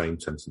reading the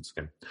same sentence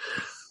again.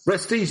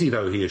 Rest easy,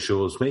 though, he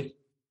assures me,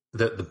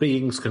 that the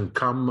beings can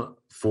come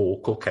for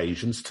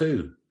Caucasians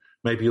too.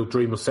 Maybe you'll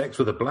dream of sex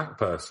with a black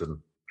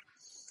person.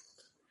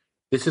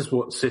 This is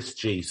what Sis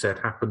G said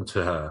happened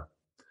to her.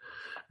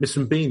 Miss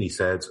Mbini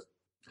said,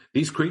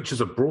 these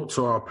creatures are brought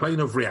to our plane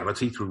of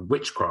reality through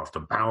witchcraft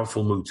and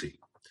powerful muti.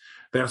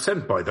 They are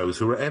sent by those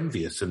who are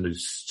envious and who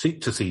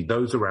seek to see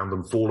those around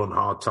them fall on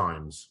hard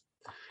times.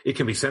 It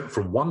can be sent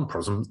from one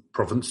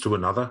province to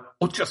another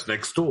or just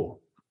next door.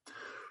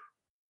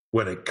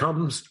 When it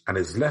comes and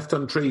is left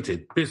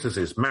untreated,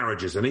 businesses,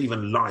 marriages, and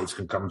even lives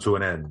can come to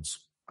an end.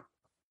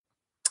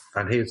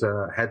 And here's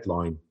a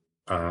headline,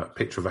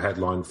 picture of a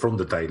headline from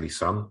the Daily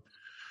Sun,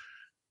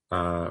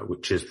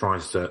 which is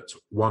priced at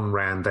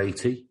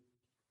 £1.80.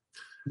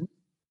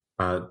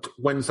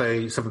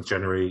 Wednesday, 7th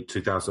January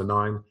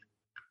 2009.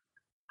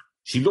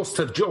 She lost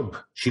her job.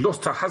 She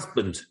lost her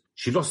husband.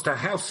 She lost her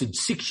house in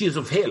 6 years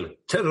of hell,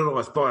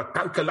 terrorised by a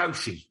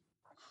Tokoloshe.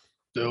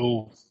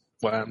 Oh,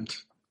 whammed.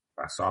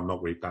 I'm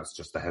not reading. That's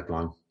just the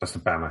headline. That's the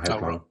banner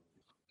headline. Oh,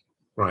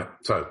 right.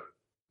 So,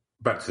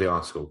 back to the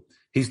article.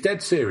 He's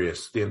dead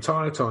serious. The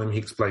entire time he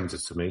explains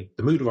it to me,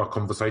 the mood of our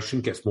conversation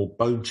gets more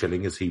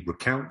bone-chilling as he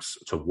recounts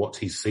to what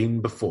he's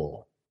seen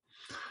before.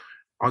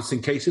 I've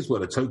seen cases where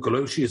the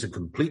Tokoloshe is in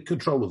complete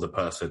control of the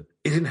person.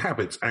 It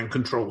inhabits and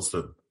controls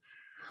them.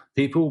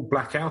 People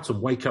black out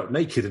and wake up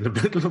naked in the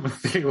middle of a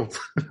field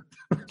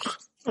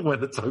when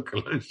the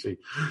Tokoloshe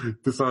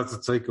decides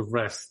to take a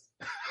rest.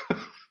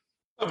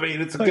 I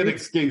mean, it's a good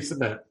excuse,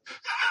 isn't it?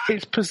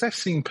 It's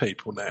possessing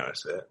people now,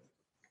 is it?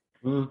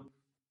 Mm.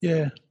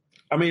 Yeah.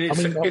 I mean,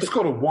 it's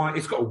got a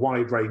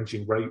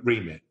wide-ranging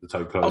remit, the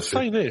Tokoloshe. I'll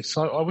say this.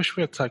 I wish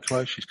we had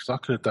Tokoloshes because I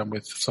could have done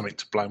with something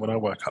to blame when I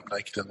woke up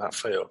naked in that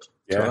field.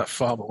 Yeah. So that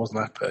farmer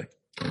wasn't happy.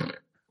 That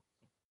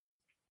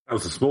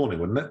was this morning,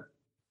 wasn't it?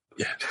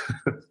 Yeah.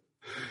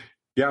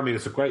 Yeah, I mean,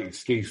 it's a great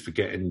excuse for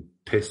getting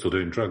pissed or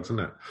doing drugs, isn't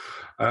it?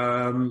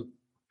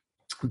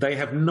 They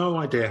have no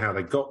idea how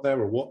they got there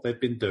or what they've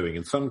been doing,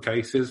 in some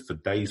cases for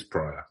days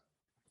prior.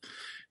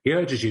 He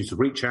urges you to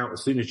reach out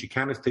as soon as you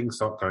can if things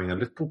start going a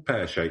little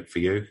pear-shaped for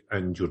you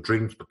and your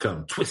dreams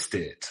become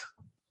twisted.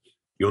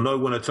 You'll know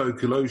when a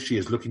Tokoloshe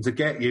is looking to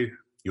get you.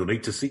 You'll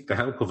need to seek the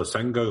help of a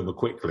Sangoma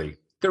quickly.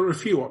 There are a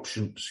few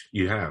options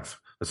you have.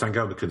 The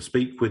Sangoma can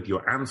speak with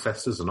your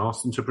ancestors and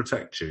ask them to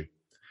protect you.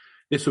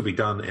 This will be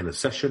done in a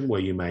session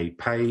where you may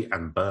pay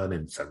and burn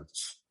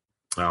incense.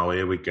 Oh,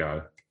 here we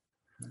go.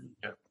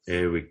 Yep.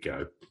 Here we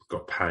go.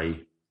 Got to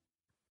pay.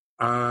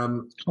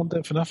 Can't do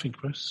it for nothing,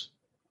 Chris.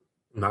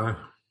 No.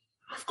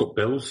 I've got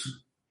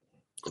bills.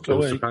 Got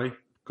bills to pay.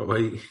 Got to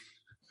eat.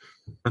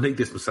 I need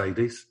this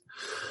Mercedes.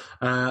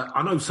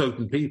 I know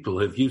certain people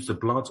who have used the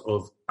blood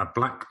of a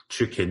black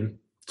chicken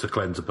to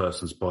cleanse a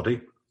person's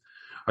body.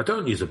 I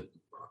don't use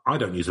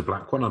a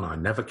black one, and I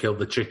never kill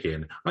the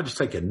chicken. I just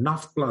take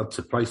enough blood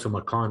to place on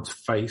my client's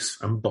face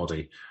and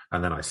body,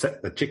 and then I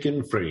set the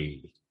chicken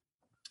free.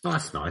 Oh,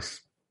 that's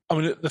nice. I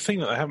mean, the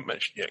thing that I haven't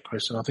mentioned yet,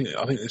 Chris, and I think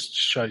this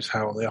shows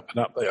how on the up and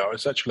up they are,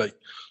 is actually,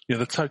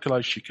 the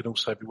Tokoloshe can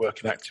also be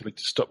working actively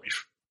to stop you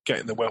from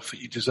getting the wealth that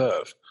you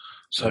deserve.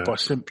 So by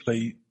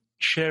simply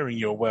sharing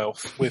your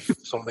wealth with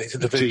some of these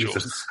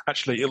individuals,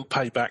 actually it'll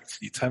pay back to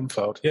you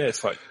tenfold. Yeah,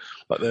 it's like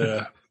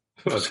the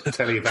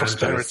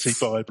prosperity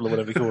Bible or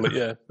whatever you call it.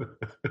 Yeah,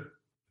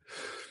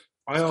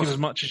 give as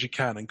much as you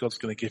can, and God's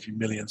going to give you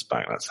millions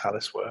back. That's how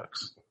this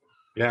works.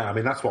 Yeah, I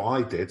mean, that's what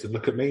I did, and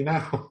look at me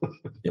now.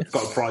 I've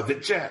got a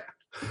private jet.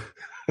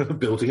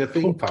 Building a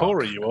theme park. The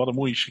poorer you are, the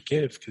more you should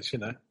give, because,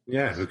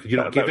 Yeah,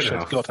 you're not giving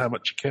enough. God how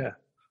much you care.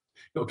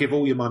 You've got to give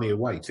all your money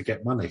away to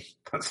get money.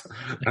 That's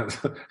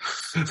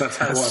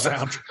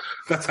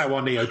how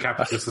our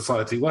neo-capitalist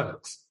society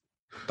works.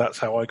 That's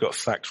how I got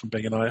sacked from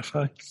being an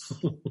IFA.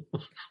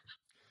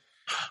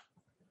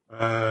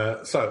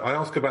 So I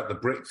ask about the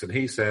bricks, and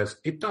he says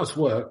it does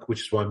work,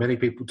 which is why many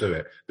people do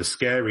it. The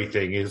scary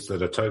thing is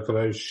that a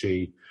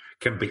Tokoloshe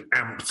can be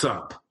amped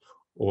up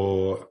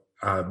or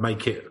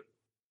made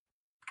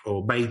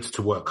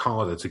to work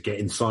harder to get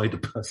inside a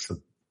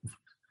person.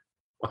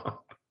 How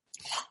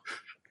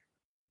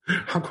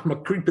come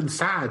I'm creeping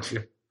sad?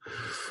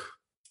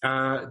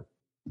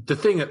 The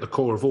thing at the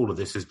core of all of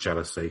this is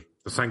jealousy.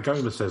 The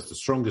Sangoma says the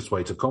strongest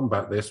way to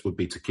combat this would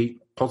be to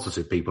keep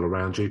positive people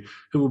around you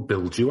who will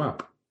build you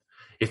up.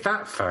 If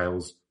that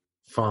fails,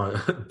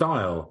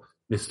 dial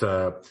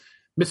Mr.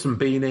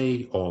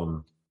 Missambini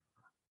on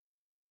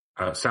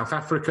South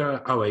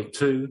Africa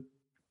 082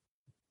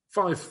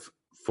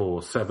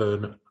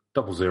 547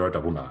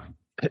 0099.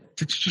 Did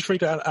you just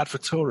read out an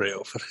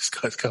advertorial for this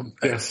guy's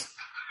company? Yes.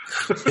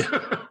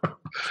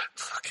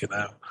 Fucking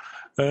hell.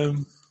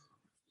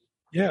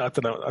 Yeah, I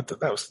don't know.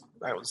 That was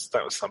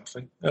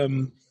something.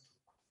 And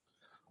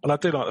I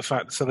do like the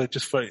fact so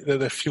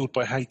they're fueled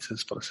by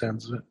haters by the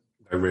sounds of it.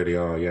 They really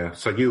are, yeah.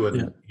 So you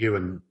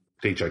and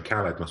DJ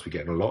Khaled must be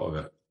getting a lot of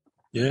it.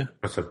 Yeah.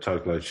 That's a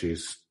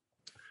Tokoloshe's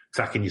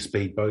attacking your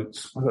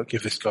speedboats. I've got to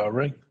give this guy a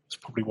ring. That's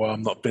probably why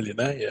I'm not a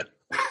billionaire yet.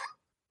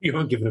 You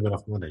haven't given him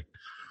enough money.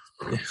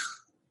 Yeah.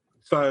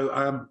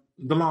 So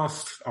the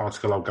last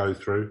article I'll go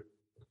through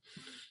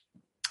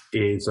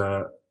is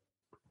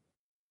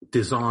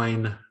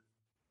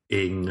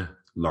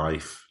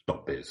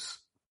designinglife.biz.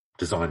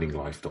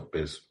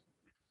 Designinglife.biz.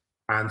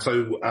 And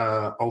so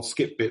I'll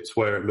skip bits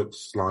where it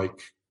looks like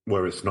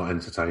where it's not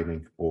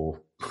entertaining or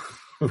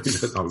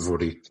I've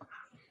already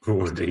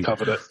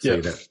covered it.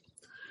 Seen it.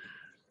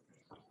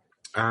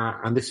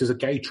 And this is a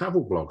gay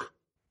travel blog.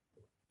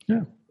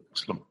 Yeah,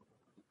 excellent.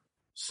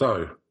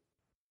 So,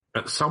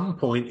 at some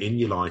point in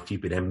your life,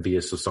 you've been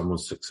envious of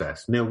someone's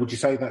success. Neil, would you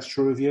say that's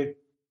true of you?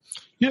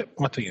 Yeah,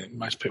 I think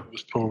most people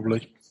was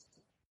probably.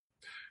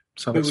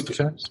 So that's the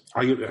case.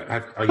 Are you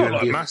not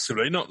like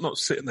massively, not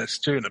sitting there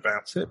stewing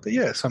about it, but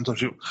yeah,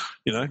 sometimes you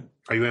know.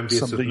 Are you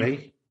envious of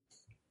me?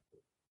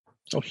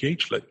 Oh,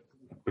 hugely.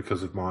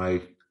 Because of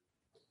my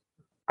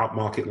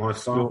upmarket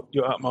lifestyle.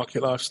 Your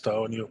upmarket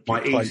lifestyle and your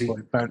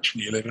playboy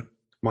mansion you live in.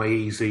 My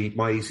easy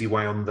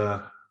way on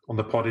the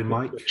podding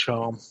mic.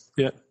 Charm,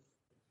 yeah.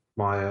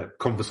 My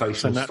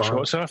conversational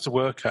style. So I have to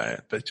work at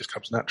it, but it just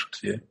comes natural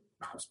to you.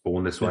 I was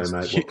born this way,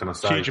 mate. What can I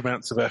say? Huge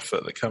amounts of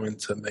effort that come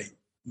into me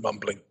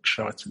mumbling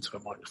shite into a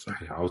microphone.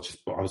 I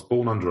was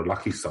born under a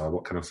lucky star.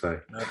 What can I say?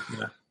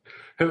 Yeah.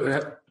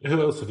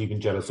 Who else have you been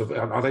jealous of?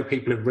 Are they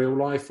people in real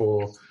life,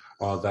 or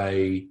are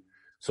they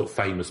sort of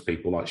famous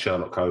people like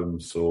Sherlock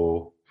Holmes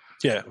or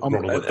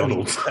Ronald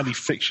McDonald? Any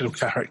fictional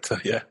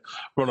character? Yeah,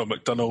 Ronald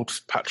McDonald,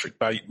 Patrick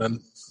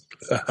Bateman.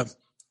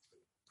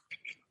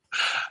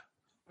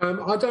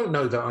 I don't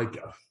know that I.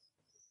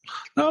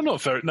 No, I'm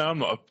not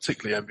a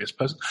particularly envious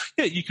person.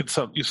 Yeah, you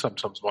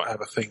sometimes might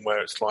have a thing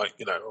where it's like,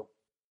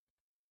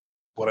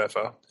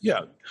 whatever.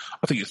 Yeah,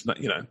 I think it's, I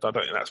don't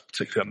think that's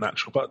particularly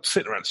unnatural, but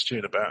sitting around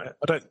stewing about it,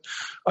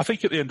 I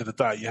think at the end of the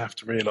day, you have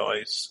to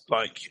realise,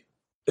 like,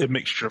 a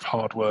mixture of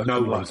hard work no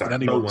and one's luck in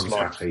anyone's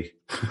life. Happy.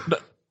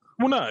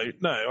 No,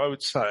 I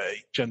would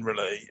say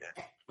generally,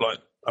 like,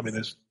 I mean,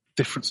 there's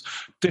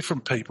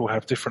different people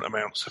have different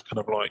amounts of kind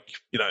of like,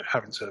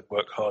 having to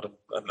work hard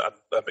and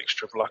a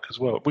mixture of luck as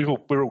well.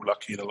 We're all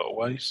lucky in a lot of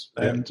ways.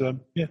 And,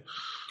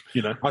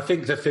 I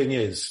think the thing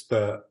is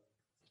that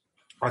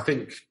I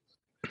think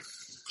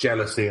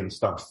jealousy and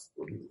stuff,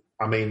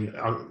 I mean,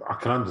 I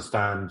can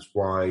understand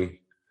why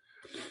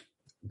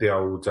the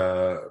old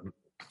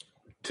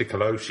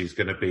Tokoloshe is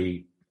going to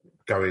be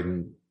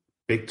going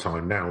big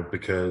time now,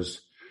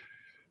 because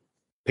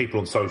people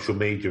on social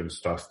media and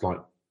stuff like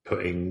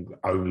putting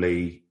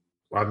only.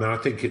 I mean, I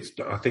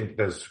think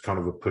there's kind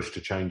of a push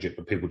to change it,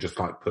 but people just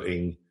like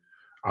putting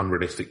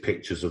unrealistic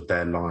pictures of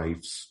their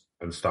lives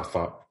and stuff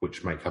up,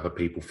 which make other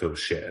people feel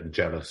shit and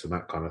jealous and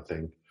that kind of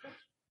thing.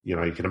 You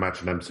can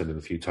imagine them sending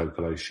a few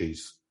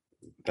Tokoloshes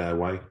their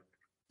way.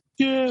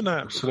 Yeah, no,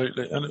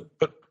 absolutely.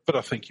 But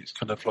I think it's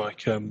kind of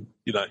like,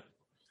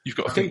 you've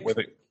got to think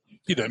whether,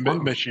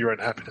 measure your own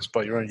happiness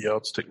by your own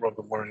yardstick rather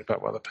than worrying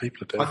about what other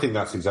people are doing. I think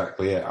that's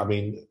exactly it. I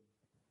mean,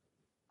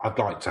 I'd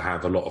like to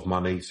have a lot of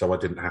money so I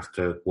didn't have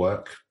to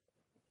work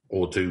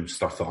or do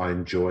stuff that I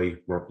enjoy,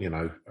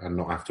 and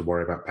not have to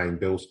worry about paying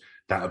bills.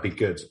 That would be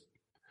good.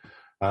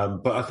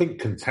 But I think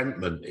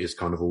contentment is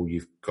kind of all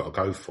you've got to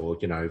go for.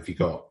 If you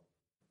got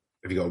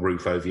a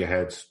roof over your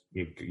head,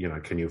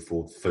 can you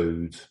afford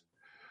food?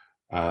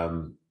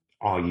 Can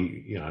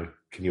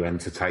you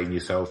entertain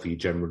yourself? Are you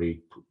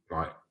generally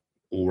like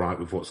all right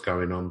with what's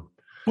going on?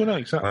 Well, no,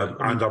 exactly.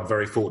 And I'm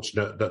very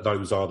fortunate that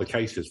those are the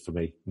cases for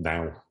me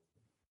now.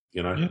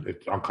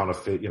 I'm kind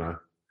of,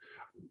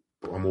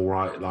 I'm all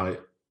right.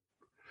 Like,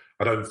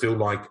 I don't feel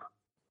like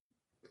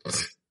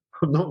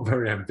I'm not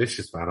very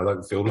ambitious, man. I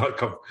don't feel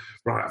like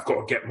I've got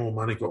to get more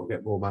money.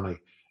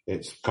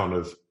 It's kind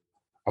of,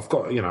 I've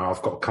got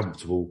a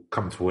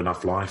comfortable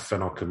enough life,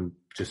 and I can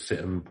just sit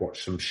and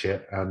watch some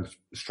shit and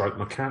stroke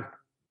my cat.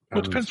 Well,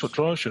 it depends what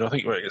drives you. And I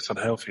think where it gets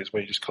unhealthy is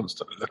where you're just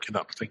constantly looking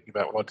up, thinking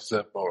about, well, I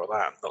deserve more of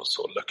that, not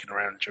sort of looking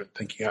around you and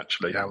thinking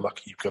actually how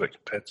lucky you've got it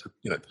compared to,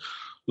 a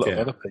lot of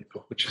other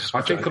people, which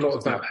I think a lot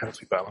of that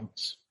healthy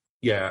balance.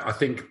 Yeah, I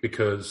think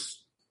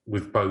because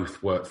we've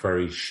both worked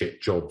very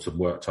shit jobs and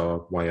worked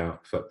our way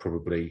up, that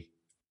probably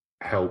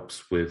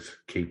helps with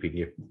keeping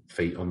your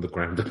feet on the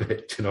ground a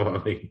bit. Do you know what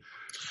I mean?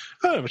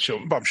 I'm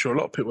sure a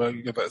lot of people have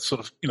that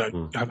sort of, you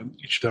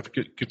should have a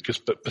good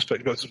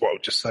perspective. This is what I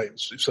would just say.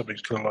 If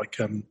somebody's kind of like,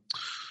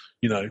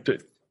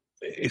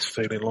 is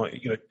feeling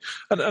like,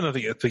 and I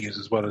think the thing is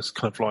as well as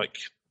kind of like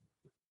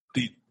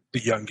the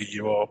younger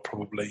you are,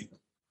 probably,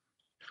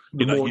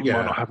 you might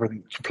not have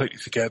everything completely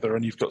together,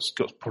 and you've got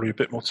probably a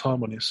bit more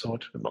time on your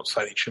side. I'm not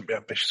saying you shouldn't be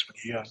ambitious when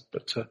you're young,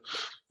 but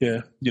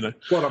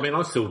Well, I mean,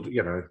 I still,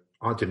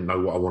 I didn't know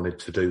what I wanted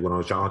to do when I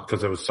was young,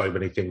 because there were so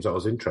many things I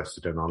was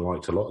interested in. I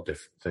liked a lot of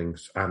different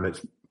things, and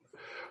it's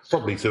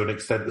probably to an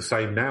extent the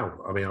same now.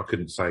 I mean, I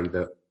couldn't say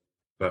that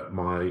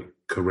my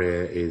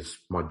career is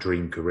my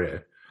dream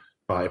career,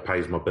 but it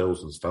pays my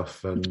bills and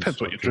stuff. And it depends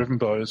what you're driven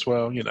by as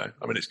well. I mean,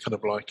 it's kind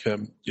of like, I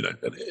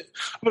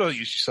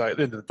usually say at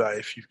the end of the day,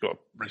 if you've got a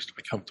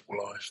reasonably comfortable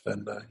life,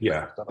 then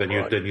you're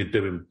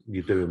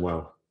doing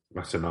well.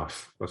 That's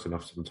enough. That's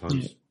enough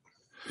sometimes.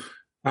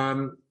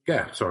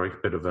 Sorry,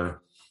 bit of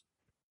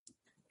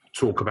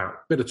talk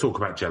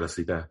about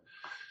jealousy there.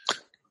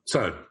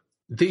 So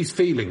these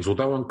feelings,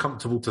 although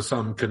uncomfortable to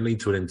some, can lead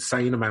to an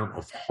insane amount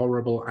of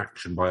horrible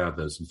action by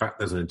others. In fact,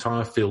 there's an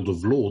entire field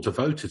of law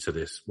devoted to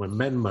this, when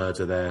men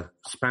murder their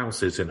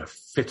spouses in a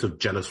fit of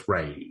jealous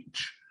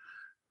rage.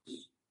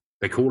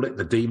 They call it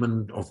the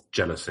demon of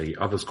jealousy.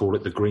 Others call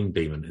it the green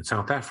demon. In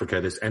South Africa,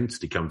 this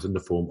entity comes in the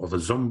form of a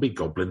zombie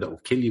goblin that will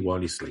kill you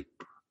while you sleep.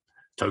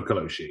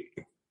 Tokoloshe.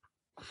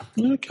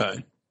 Okay.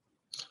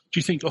 Do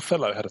you think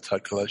Othello had a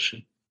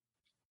Tokoloshe?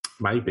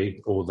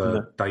 Maybe, or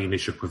the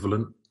Danish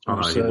equivalent.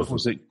 Was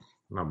it?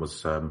 That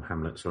was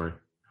Hamlet, sorry.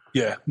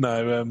 Yeah,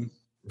 no.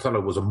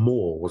 Othello was a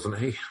Moor, wasn't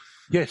he?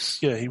 Yes,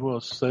 yeah, he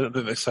was. So I don't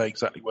think they say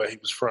exactly where he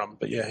was from,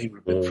 but yeah, he would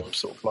have been from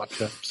sort of like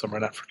somewhere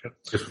in Africa.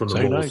 Just from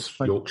the Moors,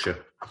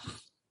 Yorkshire.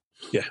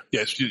 Yeah,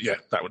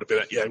 that would have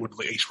been it. Yeah, it would have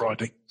been East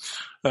Riding.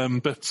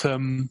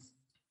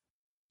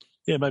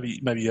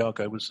 Maybe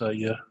Iago was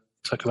a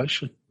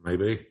Tokoloshe.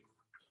 Maybe.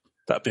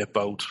 That'd be a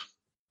bold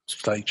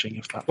staging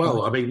of that.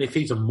 Well, I mean, if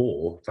he's a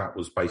Moor, that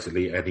was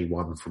basically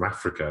anyone from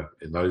Africa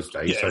in those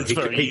days. Yeah,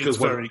 so he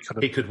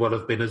could well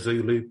have been a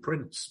Zulu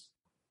prince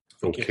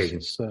or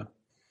king.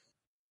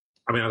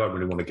 I mean, I don't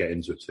really want to get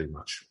into it too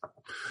much.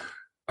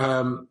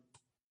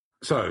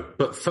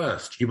 But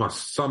first, you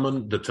must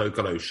summon the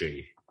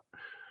Tokoloshe.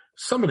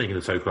 Summoning the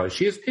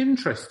Tokoloshe is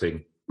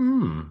interesting.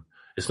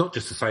 It's not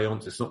just a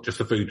seance, it's not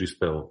just a voodoo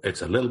spell,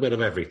 it's a little bit of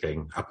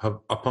everything.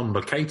 Upon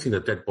locating the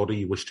dead body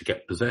you wish to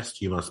get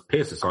possessed, you must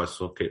pierce its eye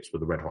sockets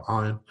with a red-hot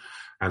iron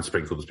and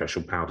sprinkle the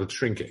special powder to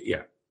shrink it,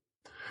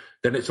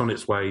 Then it's on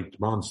its way,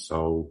 demands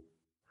soul,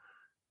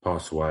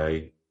 pass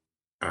away,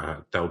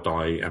 they'll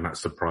die, and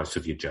that's the price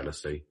of your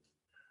jealousy.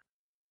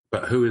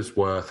 But who is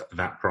worth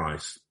that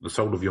price? The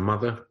soul of your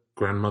mother,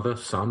 grandmother,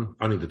 son?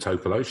 Only the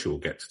Tokoloshe will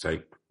get to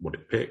take what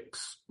it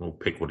picks, or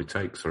pick what it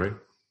takes, sorry.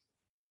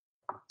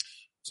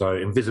 So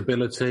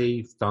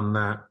invisibility, done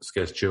that.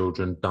 Scares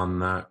children, done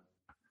that.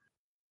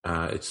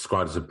 It's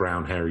described as a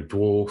brown, hairy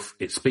dwarf.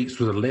 It speaks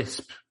with a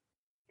lisp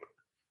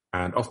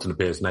and often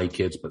appears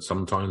naked, but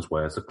sometimes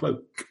wears a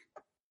cloak.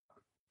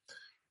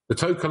 The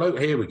Tokoloshe,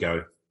 here we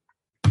go.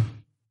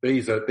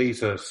 These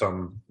are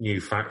some new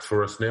facts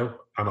for us, Neil,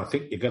 and I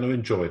think you're going to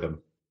enjoy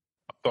them.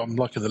 But I'm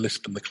liking the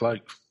lisp and the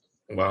cloak.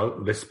 Well,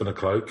 lisp and a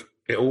cloak.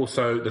 The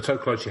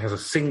Tokoloshe has a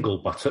single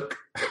buttock.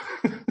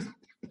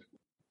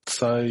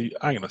 So,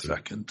 hang on a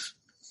second.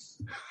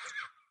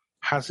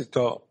 Has it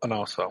got an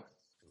arsehole?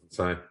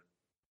 So,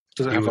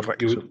 does it have a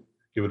rectum?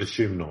 You would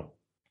assume not.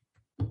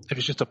 If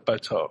it's just a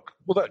buttock,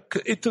 well,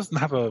 it doesn't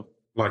have a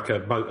like a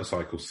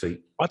motorcycle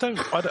seat. I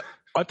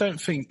don't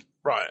think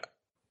right.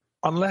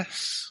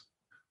 Unless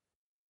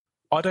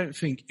I don't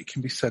think it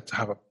can be said to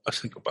have a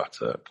single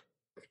buttock.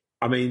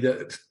 I mean,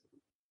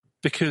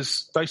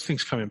 because those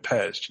things come in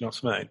pairs. Do you know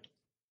what I mean?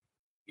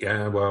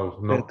 Yeah, well,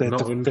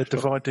 they're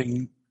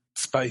dividing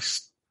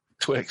space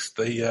twixt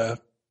the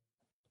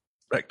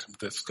rectum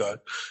disc go.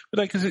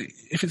 But because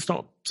if it's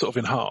not sort of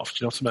in half,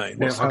 do you know what I mean?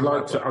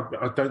 Well,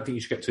 I don't think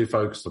you should get too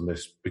focused on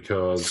this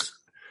because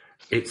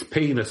its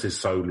penis is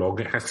so long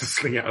it has to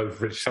sling it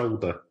over its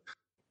shoulder.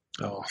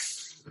 Oh.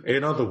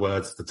 In other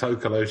words, the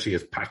Tokoloshe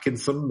is packing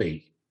some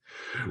meat,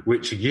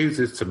 which he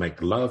uses to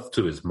make love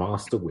to his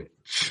master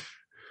witch.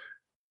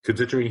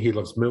 Considering he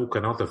loves milk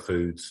and other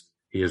foods,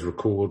 he is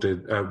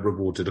rewarded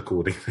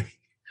accordingly.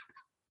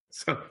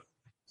 So,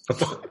 I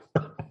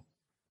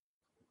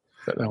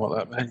don't know what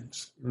that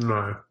means. No.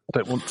 I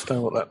don't want to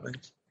know what that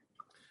means.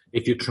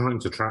 If you're trying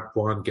to trap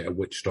one, get a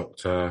witch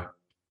doctor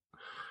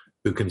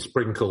who can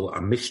sprinkle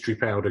a mystery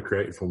powder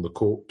created from the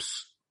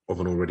corpse of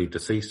an already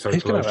deceased Tokoloshe.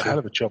 He's going to have a hell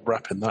of a job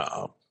wrapping that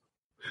up.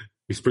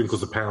 He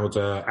sprinkles the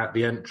powder at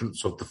the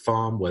entrance of the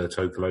farm where the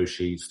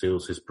Tokoloshe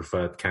steals his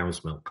preferred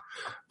cow's milk.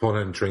 Upon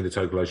entering, the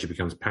Tokoloshe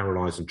becomes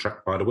paralysed and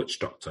trapped by the witch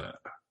doctor.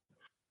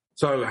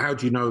 So how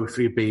do you know if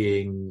you're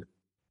being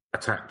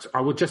attacked? I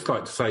would just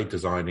like to say,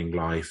 Designing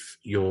Life,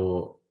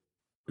 you're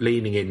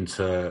leaning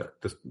into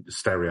the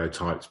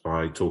stereotypes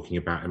by talking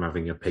about him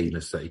having a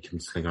penis that he can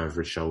sling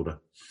over his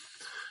shoulder.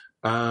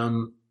 How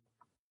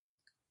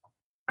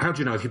do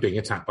you know if you're being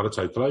attacked by the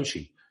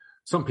Tokoloshe?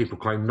 Some people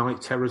claim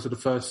night terrors are the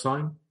first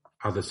sign.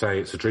 Others say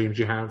it's the dreams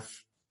you have.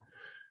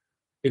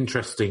 The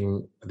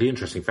interesting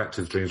fact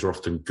is dreams are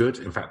often good.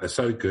 In fact, they're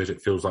so good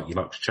it feels like your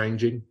luck's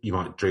changing. You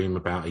might dream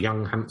about a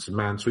young, handsome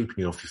man sweeping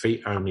you off your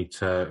feet only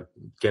to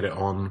get it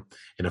on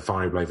in a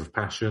fiery wave of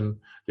passion,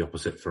 the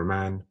opposite for a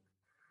man.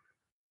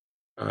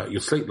 You'll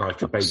sleep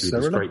like a baby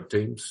with great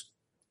dreams.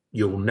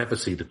 You'll never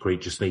see the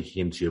creature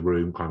sneaking into your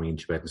room, climbing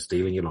into your bed and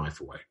stealing your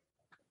life away.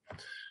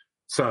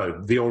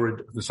 So,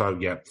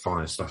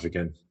 fire stuff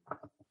again.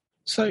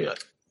 So,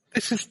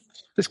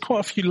 there's quite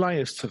a few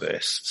layers to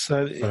this.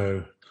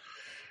 So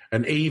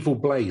an evil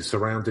blaze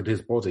surrounded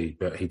his body,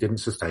 but he didn't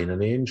sustain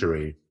any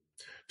injury.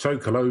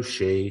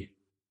 Tokoloshe,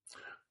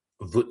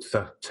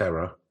 Vutha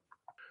Terror.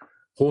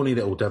 Horny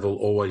little devil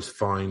always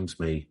finds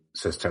me,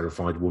 says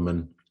terrified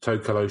woman.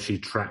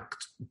 Tokoloshe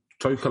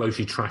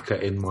tracker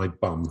in my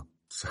bum.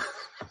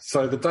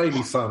 So the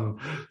Daily Sun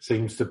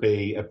seems to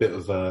be a bit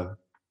of a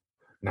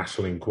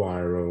National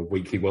Enquirer or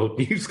Weekly World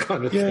News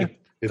kind of thing.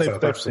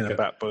 They've seen a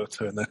bat boy or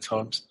two in their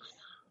times.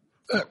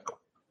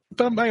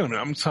 But hang on,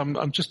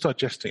 I'm just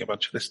digesting a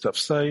bunch of this stuff.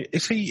 So are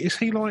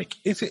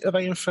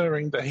they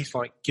inferring that he's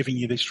like giving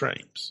you these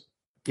dreams?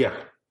 Yeah.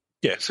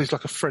 Yeah, so he's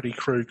like a Freddy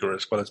Krueger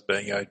as well as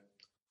being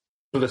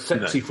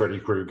sexy Freddy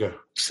Krueger.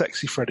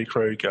 Sexy Freddy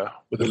Krueger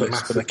with a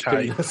lisp and a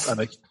K and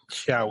a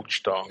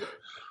couch dong.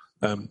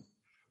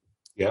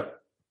 Yeah.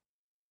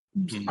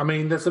 I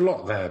mean, there's a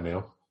lot there,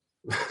 Neil.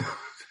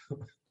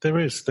 There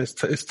is.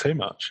 It's too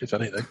much, if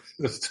anything.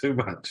 There's too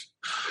much.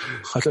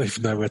 I don't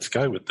even know where to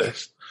go with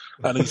this.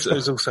 And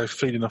he's also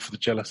feeding off of the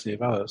jealousy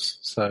of others.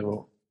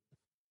 So,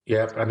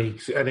 yeah, and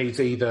he's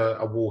either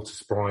a water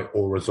sprite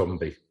or a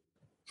zombie,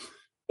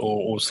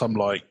 or some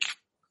I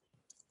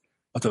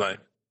don't know,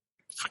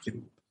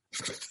 fucking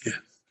yeah.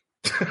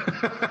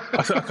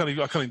 I can't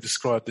even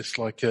describe this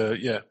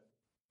yeah.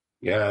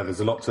 Yeah, there's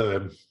a lot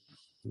to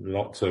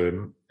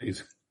him.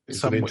 He's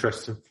an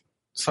interesting.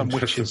 Some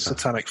witch's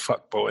satanic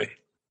fuckboy.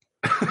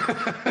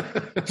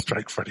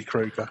 Straight Freddy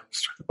Krueger.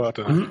 I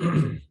don't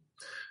know.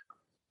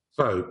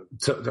 So,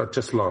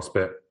 just last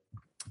bit.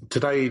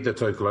 Today, the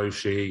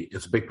Tokoloshe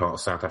is a big part of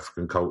South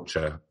African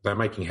culture. They're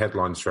making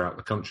headlines throughout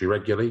the country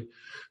regularly.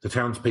 The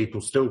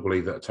townspeople still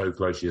believe that a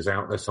Tokoloshe is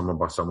out there, someone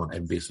by someone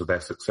envious of their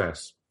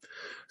success.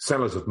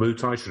 Sellers of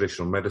mutai,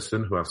 traditional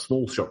medicine, who have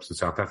small shops in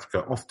South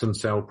Africa, often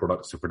sell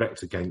products to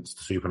protect against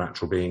the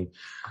supernatural being.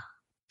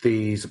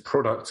 These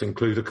products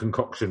include a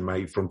concoction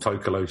made from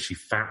Tokoloshe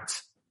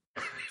fat.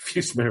 If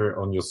you smear it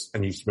on your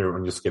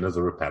skin as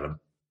a repellent.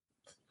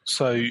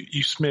 So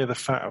you smear the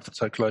fat of the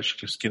Tokoloshe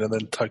to your skin and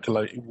then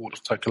ward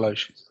off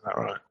Tokoloshes. Is that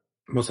right?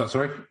 What's that,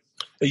 sorry?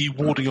 Are you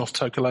warding off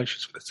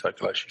Tokoloshes with the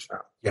Tokoloshe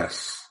fat?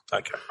 Yes.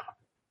 Okay.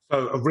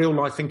 So a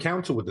real-life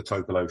encounter with the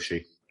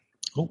Tokoloshe.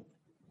 Oh.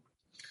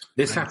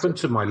 This happened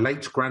to my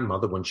late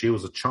grandmother when she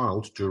was a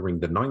child during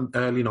the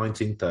early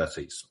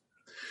 1930s.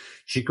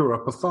 She grew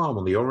up a farm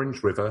on the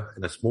Orange River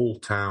in a small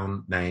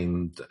town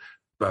named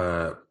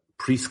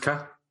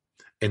Prieska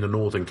in the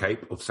Northern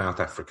Cape of South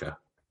Africa.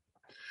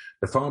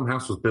 The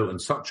farmhouse was built in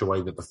such a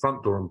way that the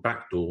front door and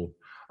back door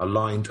are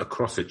lined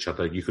across each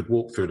other. You could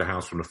walk through the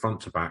house from the front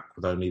to back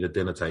with only the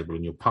dinner table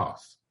in your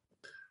path.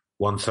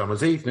 One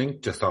summer's evening,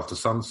 just after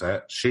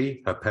sunset,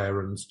 she, her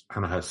parents,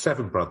 and her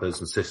 7 brothers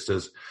and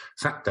sisters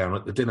sat down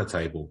at the dinner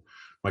table.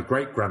 My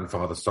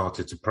great-grandfather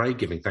started to pray,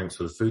 giving thanks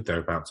for the food they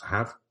were about to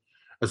have.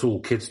 As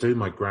all kids do,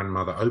 my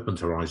grandmother opened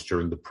her eyes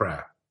during the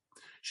prayer.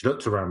 She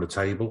looked around the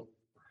table.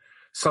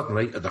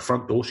 Suddenly, at the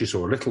front door, she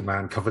saw a little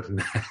man covered in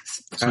hair.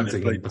 It's only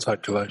a bloody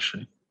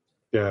Tokoloshe.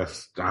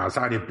 Yes. Oh, it's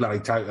only a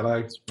bloody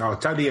Tokoloshe. Oh,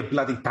 it's only a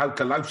bloody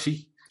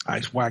Tokoloshe. Oh,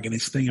 he's wagging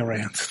his thing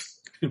around.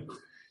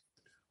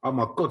 Oh,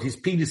 my God, his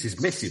penis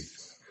is massive.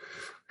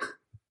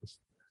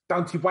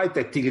 Don't you wave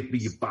that thing at me,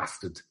 you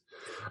bastard.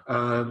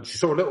 She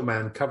saw a little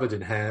man covered in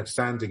hair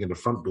standing in the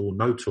front door,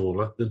 no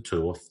taller than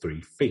 2 or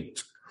 3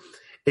 feet.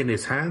 In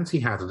his hands, he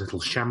had a little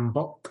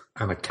sjambok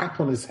and a cap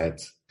on his head.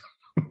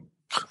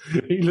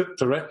 He looked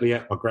directly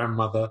at my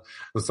grandmother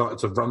and started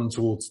to run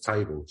towards the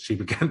table. She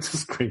began to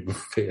scream with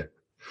fear.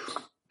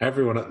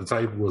 Everyone at the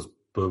table was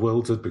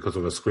bewildered because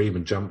of her scream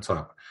and jumped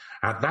up.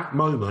 At that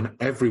moment,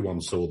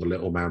 everyone saw the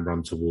little man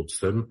run towards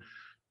them.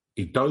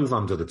 He dove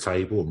under the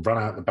table and ran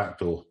out the back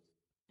door.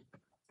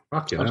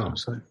 Fucking hell.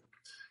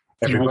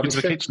 You walk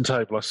into the kitchen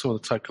table, I saw the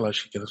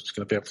Tokoloshe was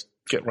going to be able to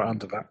get right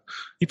under that.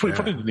 He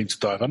probably didn't need to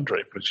dive under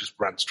it, but it just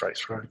ran straight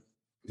through.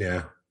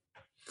 Yeah.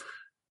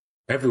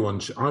 I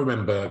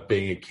remember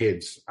being a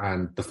kid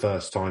and the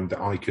first time that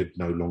I could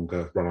no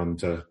longer run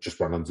under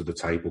the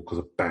table because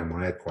I banged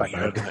my head quite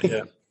badly.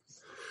 Yeah.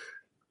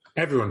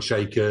 Everyone's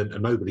shaken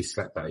and nobody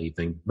slept that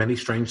evening. Many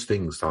strange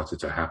things started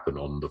to happen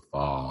on the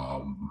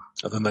farm.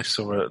 And then they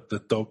saw the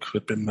dog who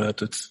had been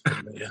murdered.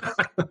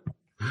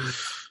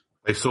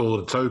 They saw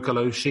the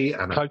Tokoloshe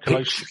and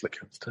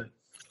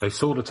They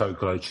saw the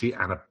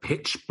Tokoloshe and a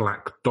pitch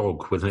black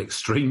dog with an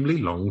extremely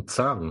long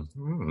tongue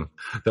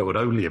that would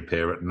only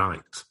appear at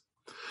night.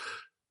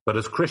 But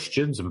as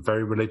Christians and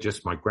very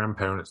religious, my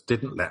grandparents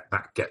didn't let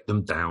that get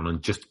them down and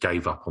just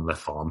gave up on their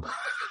farm.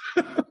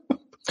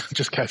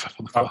 Just gave up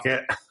on the farm. Fuck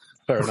it.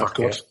 Fair enough,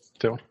 God.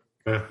 Still.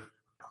 Yeah.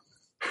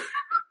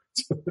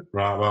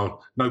 Right,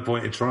 well, no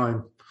point in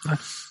trying.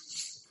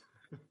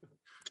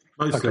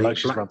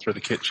 Tokoloshes run through the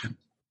kitchen.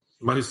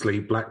 Mostly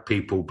black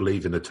people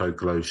believe in the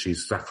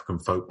Tokoloshes, African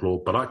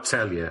folklore, but I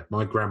tell you,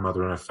 my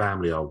grandmother and her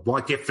family are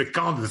white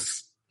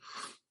Afrikaners.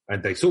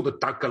 And they saw the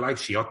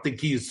Tokoloshe. I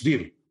think he is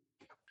real.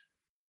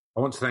 I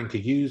want to thank a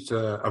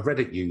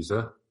Reddit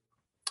user,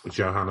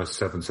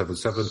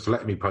 Johannes777, for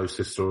letting me post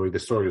this story. The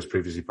story was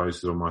previously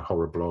posted on my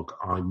horror blog,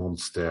 I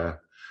Monster.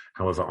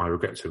 However, I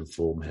regret to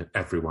inform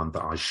everyone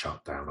that I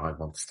shut down I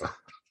Monster.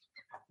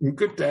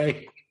 Good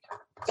day.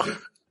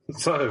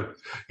 So,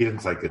 he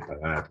didn't say good day.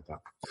 I added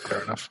that.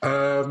 Fair enough.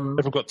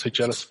 Never got too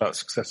jealous about the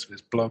success of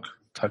his blog.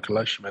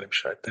 Tokoloshe made him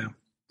shut it down.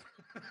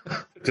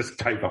 Just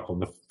gave up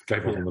on the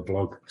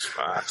blog.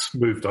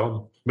 Moved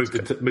on. Moved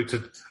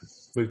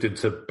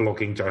into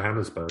blogging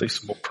Johannesburg. Do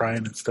some more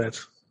praying instead.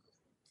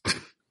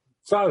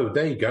 So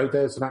there you go.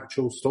 There's an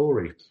actual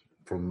story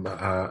from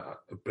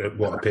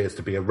what appears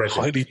to be a Reddit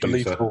highly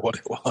believable what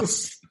it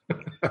was.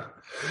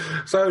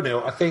 So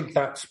Neil, I think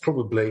that's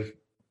probably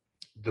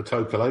the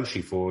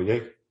Tokoloshe for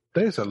you.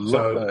 There's a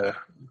lot there.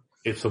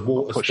 It's a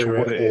water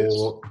spirit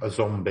or a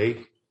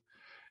zombie.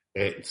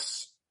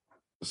 It's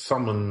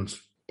summoned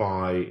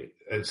by.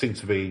 It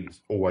seems to be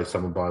always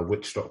summoned by a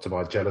witch doctor,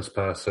 by a jealous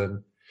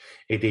person.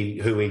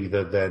 Who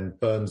either then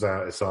burns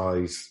out its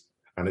eyes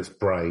and its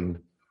brain,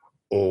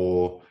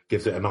 or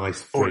gives it a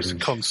nice fringe. Or it's a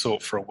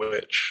consort for a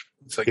witch.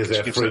 So gives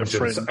it a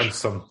fringe and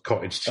some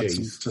cottage cheese.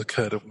 And some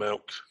curdled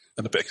milk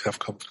and a bit of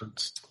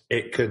self-confidence.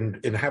 It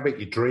can inhabit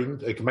your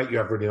dreams. It can make you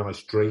have really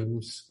nice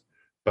dreams,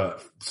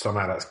 but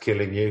somehow that's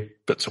killing you.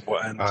 But to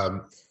what end?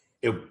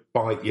 It'll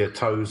bite your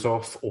toes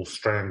off or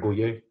strangle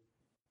you.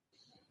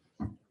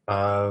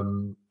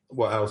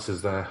 What else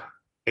is there?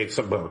 It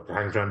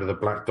hangs around with a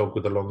black dog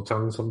with a long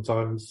tongue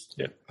sometimes.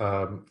 Yeah.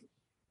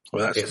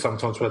 It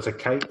sometimes wears a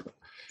cape.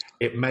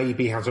 It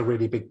maybe has a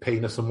really big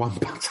penis and one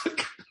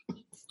buttock.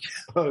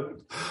 So,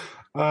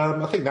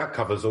 I think that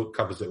covers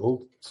it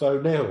all. So,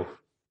 Neil,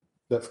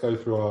 let's go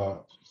through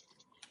our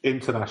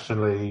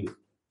internationally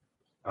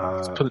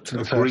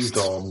agreed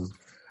on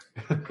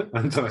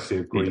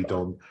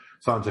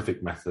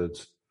scientific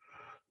methods.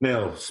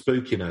 Neil,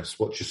 spookiness,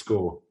 what's your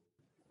score?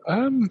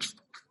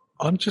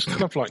 I'm just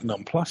kind of like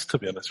nonplussed, to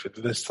be honest with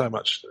you. There's so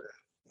much.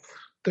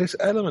 There's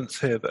elements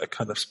here that are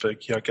kind of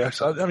spooky, I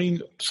guess. I mean,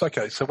 it's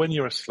okay. So when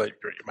you're asleep,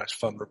 you're at your most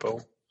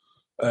vulnerable.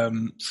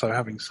 So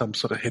having some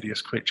sort of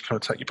hideous creature come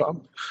attack you, but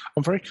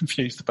I'm very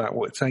confused about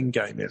what its end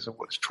game is and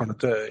what it's trying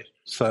to do.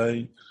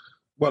 So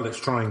Well, it's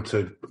trying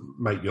to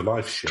make your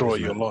life shit. Destroy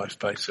isn't your it? life,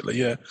 basically.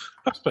 Yeah,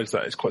 I suppose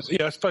that is quite.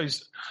 Yeah, I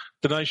suppose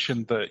the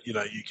notion that you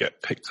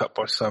get picked up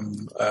by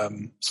some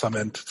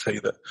entity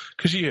that,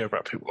 because you hear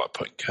about people like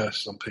putting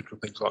curses on people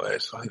and things like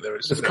this. I think there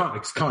is. It's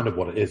kind of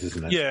what it is,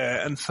 isn't it?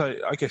 Yeah, and so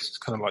I guess it's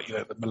kind of like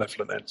the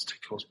malevolent entity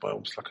caused by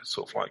almost like a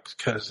sort of like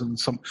curse and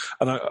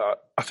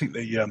I think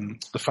the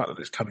fact that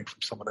it's coming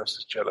from someone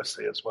else's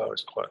jealousy as well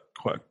is quite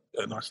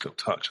a nice little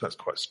touch. That's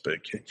quite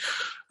spooky.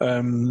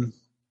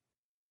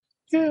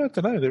 Yeah, I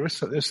don't know.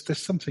 There's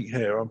something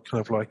here. I'm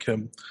kind of like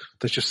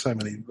there's just so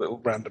many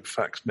little random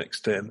facts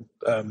mixed in,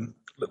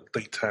 little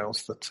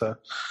details that.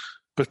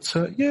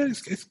 Yeah,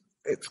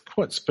 it's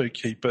quite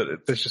spooky.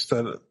 But there's just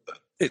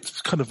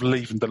it's kind of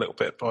leavened a little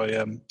bit by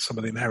some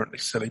of the inherently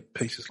silly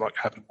pieces, like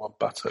having one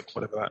buttock,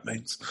 whatever that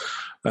means.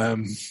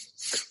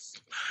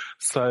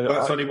 So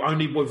that's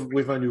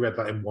we've only read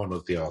that in one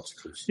of the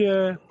articles.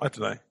 Yeah, I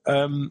don't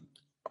know.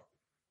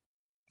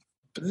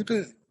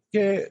 But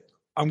yeah.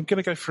 I'm going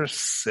to go for a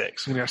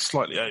 6. I'm going to go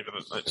slightly over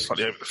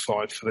the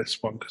 5 for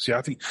this one because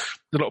I think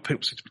a lot of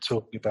people seem to be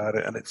talking about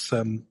it, and it's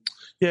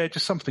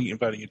just something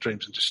invading your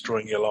dreams and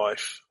destroying your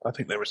life. I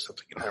think there is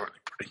something inherently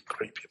pretty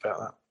creepy about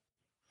that.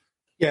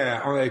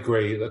 Yeah, I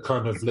agree. The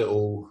kind of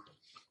little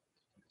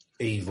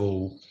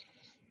evil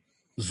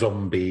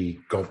zombie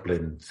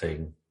goblin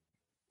thing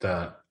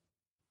that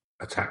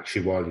attacks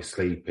you while you're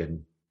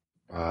sleeping.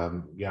 I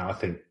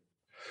think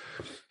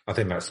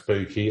that's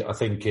spooky. I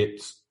think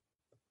it's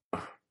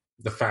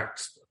the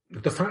fact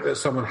that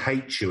someone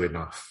hates you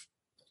enough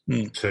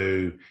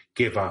to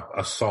give up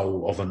a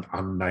soul of an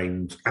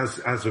unnamed, as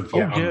of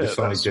yet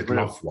undecided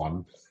loved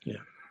one.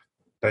 Yeah.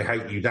 They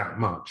hate you that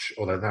much,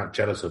 or they're that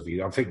jealous of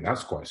you. I think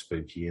that's quite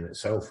spooky in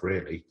itself,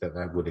 really, that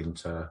they're willing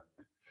to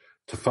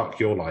fuck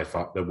your life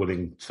up. They're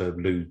willing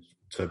to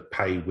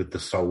pay with the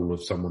soul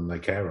of someone they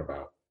care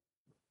about.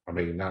 I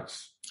mean,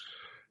 that's...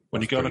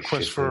 When you go on a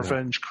quest for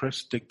revenge,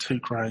 Chris, dig 2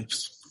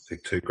 graves.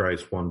 Dig 2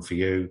 graves, one for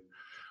you,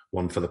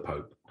 one for the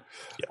Pope.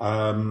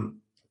 Yeah.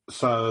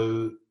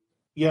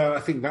 I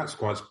think that's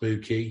quite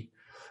spooky.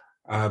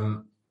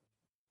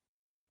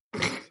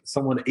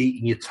 Someone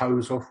eating your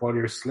toes off while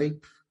you're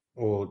asleep,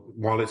 or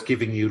while it's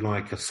giving you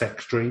like a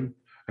sex dream,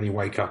 and you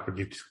wake up and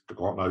you've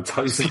got no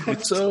toes.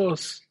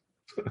 Toes.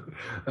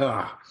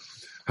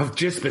 I've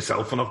jizzed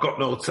myself and I've got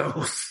no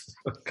toes.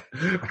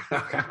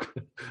 I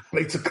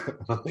need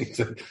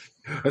to.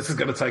 This is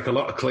going to take a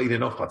lot of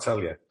cleaning up, I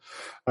tell you.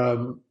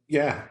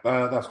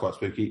 That's quite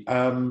spooky.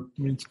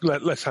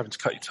 Less having to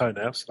cut your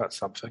toenails, so that's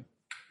something.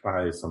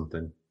 That is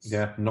something.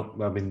 Yeah,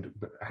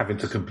 having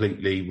to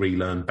completely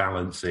relearn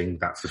balancing,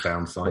 that's the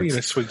downside.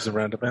 Well, swings and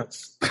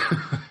roundabouts.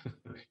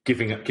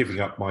 giving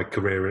up my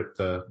career at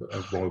the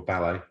Royal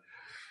Ballet.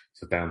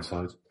 It's a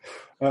downside.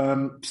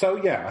 I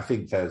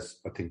think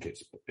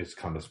it's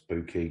kind of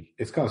spooky.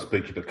 It's kind of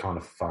spooky, but kind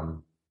of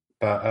fun.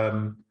 But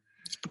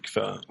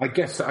I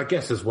guess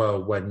as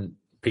well, when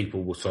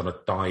people were sort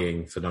of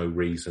dying for no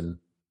reason,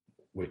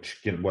 which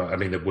there would have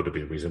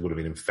been a reason. It would have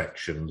been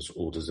infections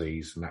or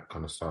disease and that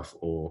kind of stuff,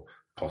 or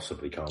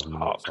possibly carbon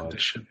heart monoxide.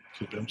 Condition.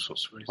 Could be all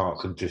sorts of reasons. Heart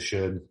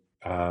condition,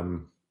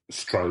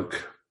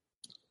 stroke.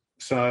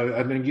 So,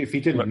 if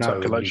you didn't know,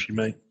 Tokoloshe,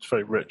 mate, it's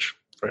very rich,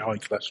 very high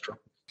cholesterol.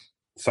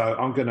 So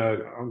I'm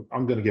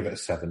gonna give it a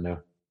 7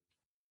 now.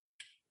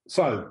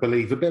 So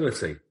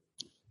believability.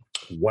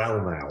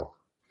 Well, now,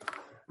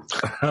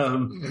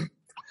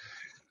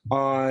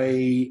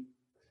 I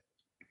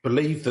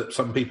believe that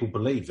some people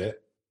believe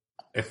it,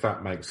 if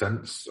that makes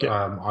sense.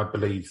 Yeah. I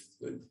believe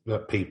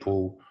that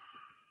people.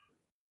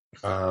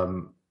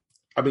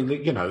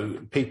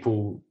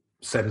 People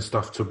send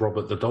stuff to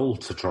Robert the Doll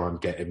to try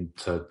and get him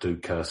to do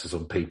curses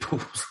on people.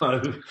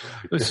 So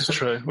this is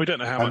true. We don't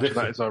know how much of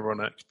that is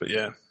ironic, but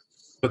yeah.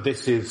 But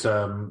this is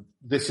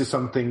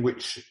something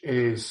which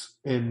is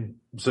in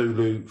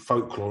Zulu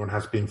folklore and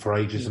has been for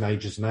ages and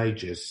ages and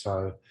ages.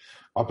 So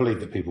I believe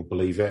that people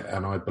believe it,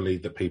 and I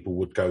believe that people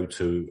would go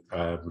to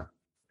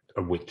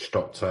a witch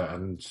doctor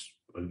and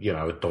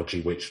a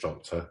dodgy witch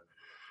doctor,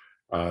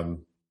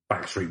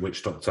 backstreet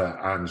witch doctor,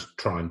 and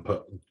try and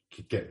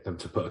get them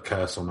to put a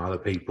curse on other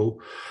people.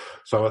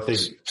 So I think...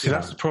 See,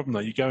 that's the problem, though.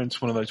 You go into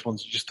one of those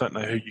ones, you just don't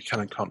know who you can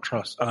and can't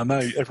trust. And I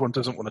know everyone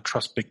doesn't want to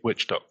trust big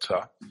witch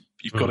doctor, but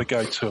you've got to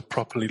go to a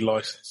properly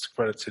licensed,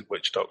 accredited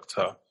witch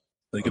doctor.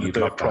 They're going to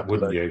do it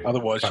properly. You?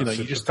 Otherwise,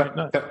 you just don't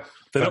know.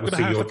 They're not going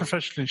to have the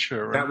professional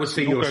insurance. That would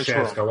see your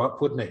shares go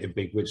up, wouldn't it, in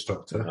big witch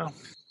doctor? Well,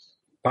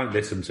 don't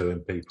listen to him,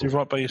 people. Do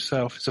right by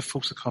yourself. It's a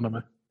false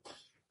economy.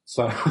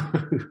 So,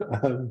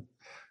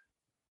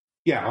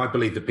 I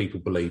believe that people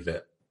believe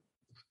it.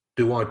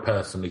 Do I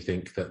personally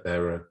think that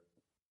there are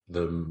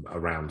them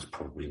around?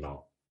 Probably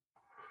not.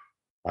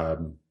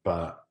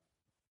 But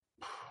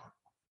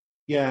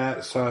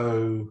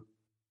so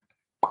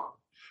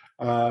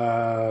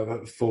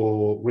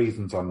for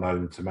reasons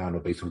unknown to man or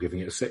beast, I'm giving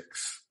it a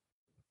 6.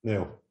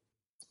 Neil?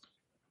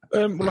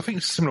 Well, I think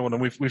it's a similar one,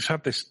 and we've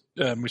had this.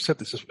 We've said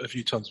this a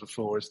few times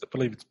before. Is that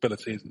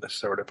believability isn't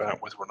necessarily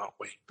about whether or not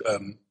we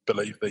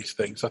believe these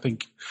things. I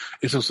think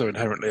it's also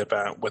inherently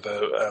about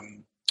whether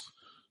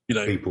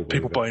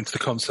people buy into the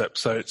concept.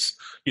 So it's,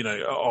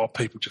 are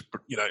people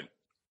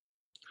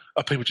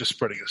just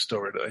spreading a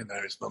story that they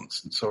know is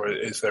nonsense, or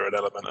is there an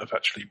element of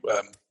actually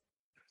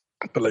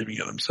believing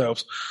it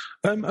themselves?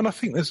 And I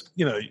think there's,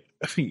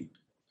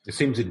 it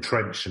seems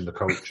entrenched in the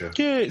culture.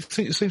 Yeah, it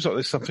seems like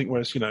there's something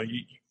where it's, you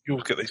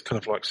always get these kind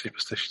of like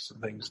superstitions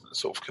and things that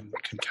sort of can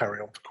carry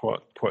on for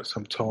quite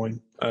some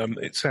time.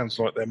 It sounds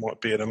like there might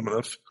be an element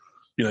of,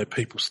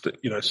 people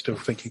still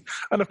thinking,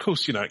 and of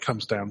course, it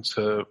comes down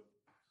to,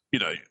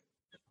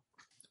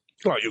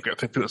 like you'll get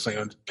people that say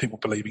people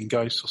believe in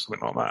ghosts or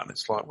something like that, and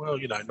it's like, well,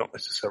 not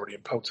necessarily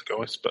in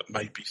poltergeists, but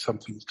maybe some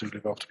things do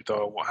live after we die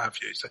or what have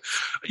you. So,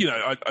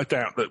 I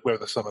doubt that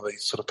whether some of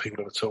these sort of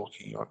people who are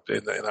talking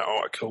in that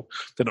article,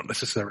 they're not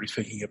necessarily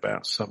thinking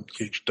about some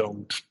huge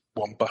donged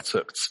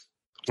one-buttocked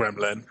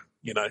gremlin,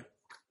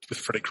 with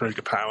Freddy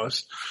Krueger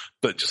powers,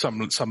 but just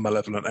some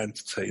malevolent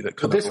entity that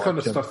kind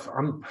of stuff.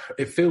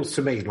 It feels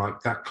to me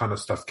like that kind of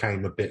stuff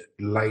came a bit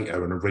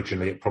later, and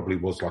originally it probably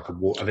was like a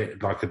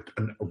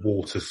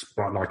water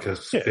sprite, like a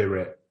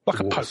spirit, like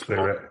a water Pokemon.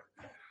 spirit,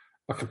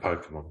 like a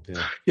Pokemon.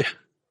 Yeah. Yeah.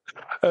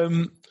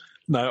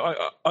 No,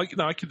 I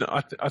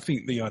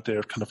think the idea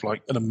of kind of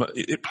like,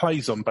 it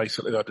plays on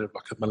basically the idea of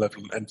like a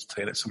malevolent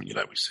entity, and it's something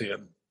we see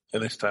in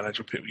this day and age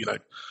where people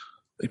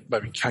they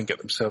maybe can get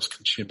themselves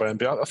consumed by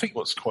envy. I think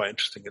what's quite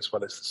interesting as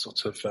well is the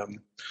sort of,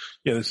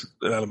 there's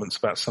elements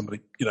about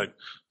somebody,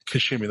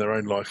 consuming their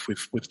own life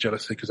with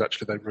jealousy, because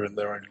actually they ruin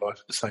their own life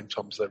at the same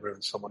time as they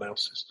ruin someone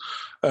else's.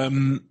 So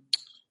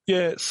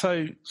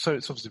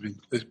it's obviously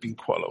there's been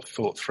quite a lot of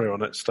thought through on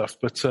that stuff,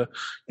 but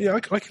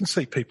I can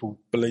see people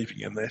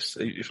believing in this,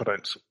 if I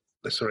don't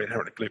necessarily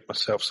inherently believe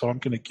myself. So I'm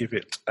going to give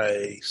it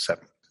a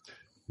 7.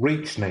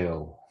 Reach,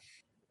 Neil.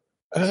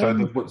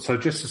 So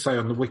just to say,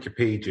 on the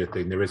Wikipedia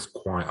thing, there is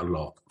quite a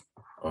lot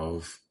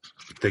of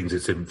things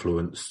it's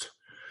influenced.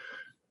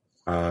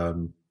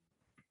 Running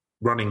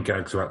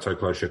gags about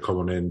Tokoloshe are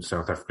common in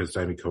South Africa's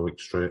daily comic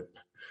strip.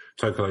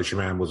 Tokoloshe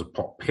Man was a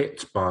pop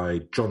hit by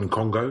John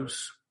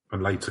Congos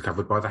and later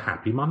covered by the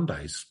Happy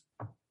Mondays.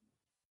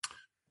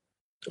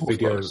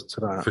 Video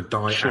for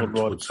Die Sean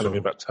Rod Antwood telling me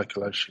about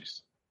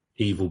Tokoloshes.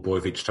 Evil Boy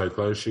Vich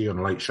Tokoloshe on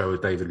a Late Show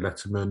with David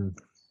Letterman.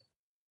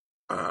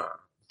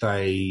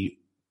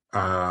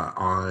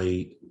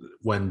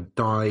 When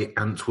Die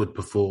Antwood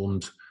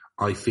performed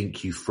I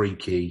Think You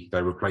Freaky,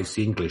 they replaced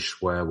the English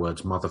swear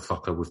words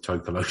motherfucker with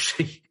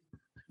Tokoloshe.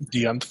 Die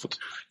Antwoord.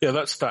 Yeah,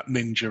 that's that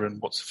ninja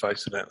and what's the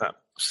face in it, that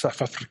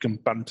South African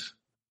band.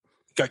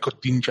 Guy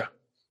called Ninja.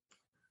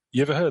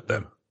 You ever heard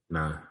them?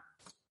 No.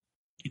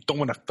 You don't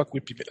want to fuck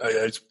with people.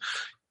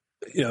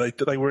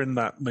 They were in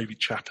that movie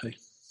Chappie.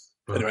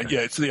 Okay.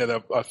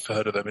 Anyway, I've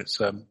heard of them.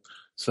 It's a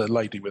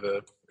lady with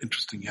a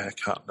interesting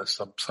haircut, and there's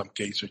some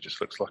geezer who just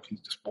looks like he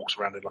just walks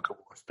around in like a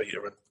wife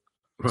beater and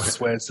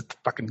swears at the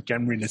fucking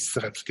camera in his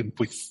South African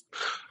voice.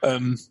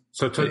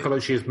 So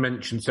Tokoloshe is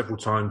mentioned several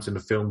times in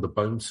the film The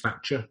Bone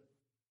Snatcher.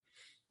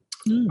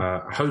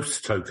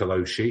 Host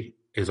Tokoloshe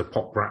is a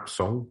pop rap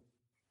song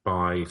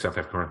by South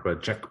African rapper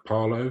Jack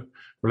Harlow.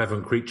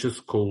 Malevolent creatures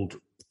called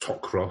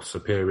Tokros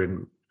appear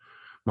in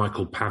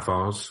Michael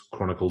Pavar's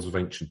Chronicles of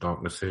Ancient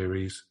Darkness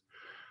series.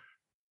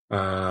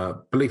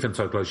 Belief in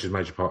Tokoloshe is a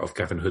major part of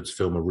Gavin Hood's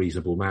film A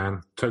Reasonable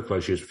Man.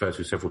 Tokoloshe is referred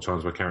to several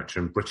times by character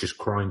in British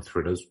crime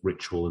thrillers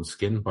Ritual and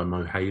Skin by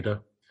Mo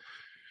Hader.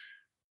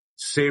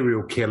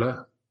 Serial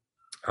killer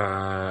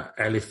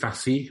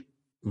Elifasi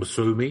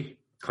Musumi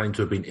claimed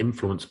to have been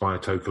influenced by a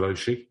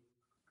Tokoloshe.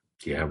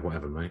 Yeah,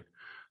 whatever, mate.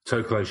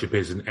 Tokoloshe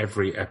appears in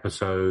every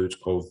episode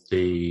of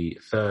the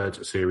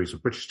third series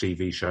of British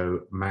TV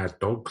show Mad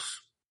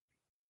Dogs.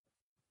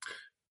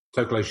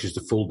 Tokoloshe is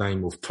the full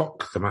name of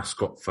Tok, the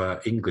mascot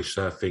for English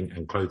surfing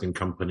and clothing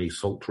company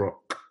Salt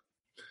Rock.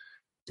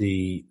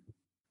 The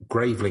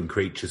Graveling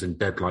creatures in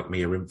Dead Like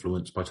Me are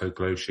influenced by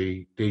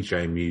Tokoloshe.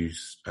 DJ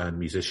and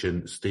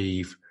musician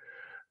Steve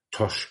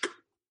Toshk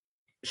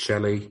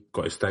Shelley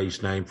got his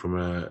stage name from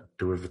a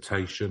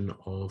derivation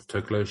of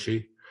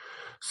Tokoloshe.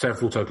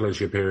 Several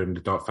Tokoloshe appear in the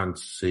dark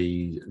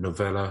fantasy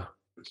novella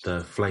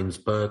The Flame's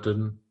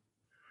Burden.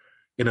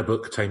 In a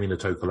book, Taming the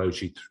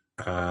Tokoloshe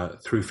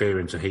Through Fear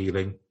into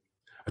Healing,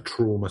 a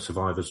trauma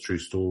survivor's true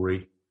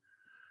story.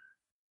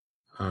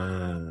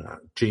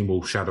 Gene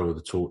Wolfe, Shadow of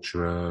the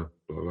Torturer,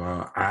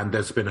 and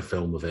there's been a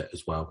film of it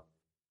as well,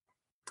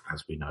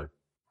 as we know.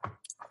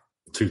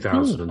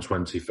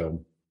 2020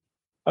 film.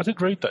 I did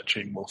read that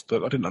Gene Wolfe,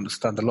 but I didn't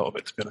understand a lot of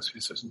it, to be honest with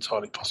you, so it's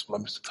entirely possible I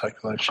missed a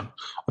Tokoloshe.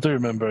 I do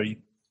remember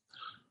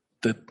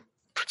the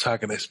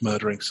protagonist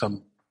murdering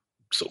some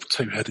sort of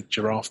two-headed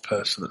giraffe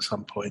person at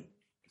some point.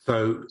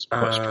 So,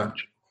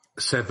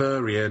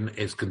 Severian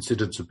is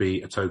considered to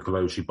be a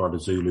Tokoloshe by the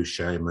Zulu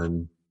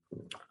shaman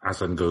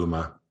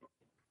Azanguma.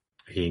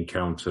 He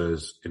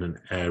encounters in an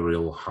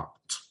aerial hut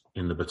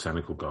in the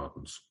botanical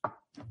gardens.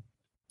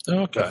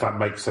 Okay. If that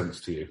makes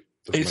sense to you.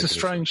 It's a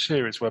strange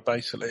series where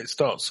basically it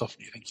starts off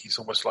and you think he's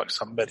almost like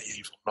some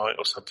medieval knight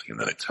or something, and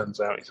then it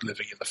turns out he's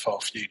living in the far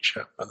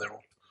future, and they're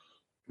all,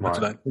 right. I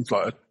don't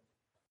know,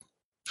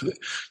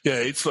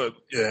 it's like,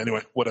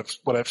 anyway, whatever.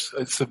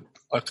 It's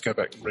I have to go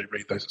back and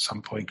reread those at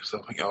some point because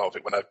I think a lot of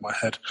it went over my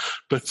head.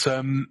 But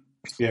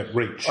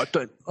Reach. I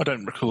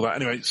don't recall that.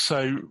 Anyway,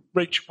 so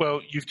Reach,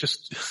 well, you've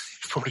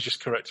probably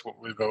just corrected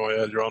what was my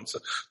earlier answer.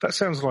 That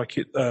sounds like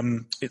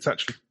it's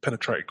actually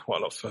penetrated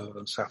quite a lot further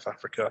than South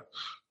Africa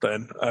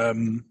then.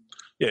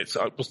 It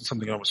wasn't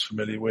something I was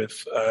familiar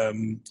with.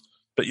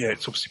 But yeah,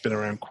 it's obviously been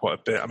around quite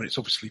a bit. I mean, it's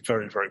obviously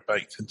very, very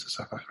baked into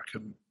South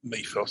African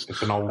ethos.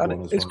 It's an old one as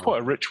well. It's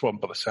quite a rich one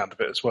by the sound of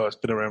it as well. It's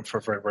been around for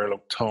a very, very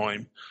long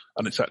time.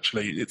 And it's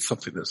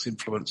something that's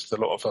influenced a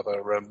lot of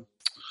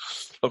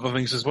other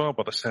things as well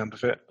by the sound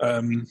of it. I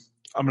mean,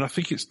 I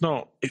think it's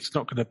not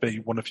going to be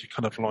one of your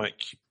kind of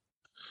like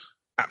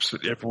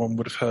absolutely everyone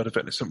would have heard of it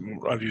and it's something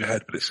over your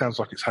head, but it sounds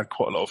like it's had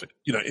quite a lot of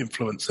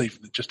influence,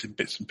 even just in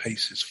bits and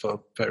pieces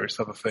for various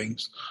other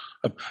things.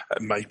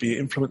 Maybe it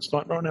influenced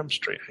Nightmare on Elm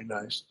Street, who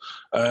knows?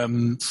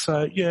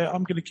 So yeah,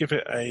 I'm going to give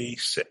it a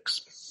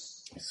 6.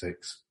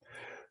 6.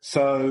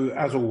 So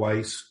as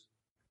always,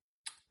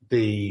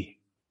 the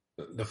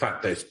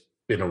fact that it's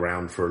been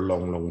around for a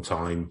long, long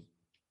time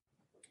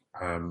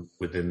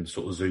within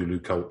sort of Zulu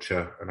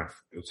culture and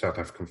South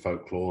African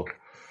folklore.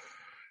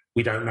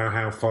 We don't know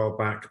how far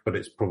back, but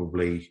it's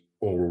probably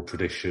oral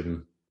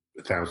tradition,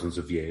 thousands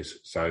of years.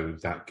 So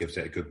that gives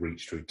it a good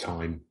reach through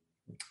time.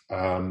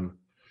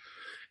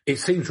 It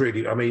seems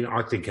really, I mean,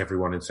 I think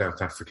everyone in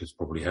South Africa's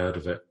probably heard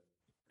of it,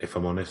 if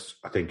I'm honest.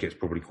 I think it's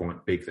probably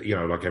quite big.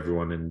 Like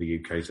everyone in the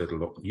UK's heard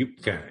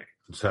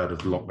heard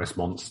of Loch Ness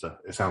Monster.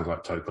 It sounds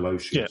like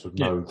Tokoloshe. It's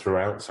known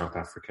throughout South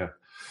Africa.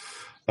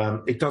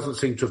 It doesn't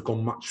seem to have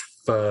gone much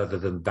further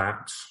than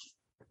that,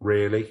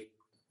 really.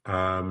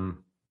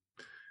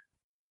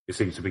 It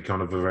seems to be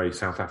kind of a very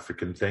South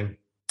African thing.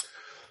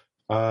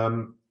 But,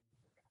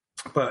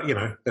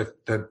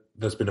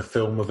 there's been a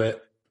film of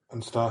it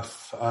and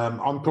stuff.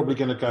 I'm probably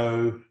going to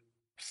go...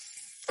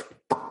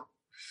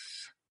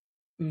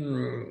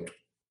 I'm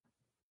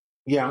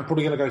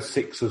probably going to go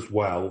 6 as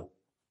well,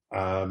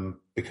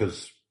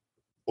 because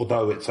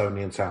although it's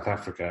only in South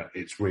Africa,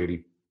 it's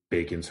really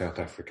big in South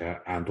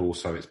Africa, and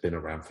also it's been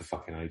around for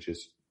fucking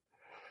ages.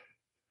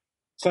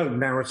 So,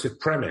 narrative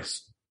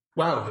premise.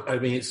 Well, I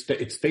mean, it's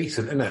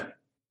decent, isn't it?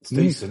 It's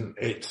decent.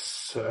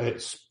 It's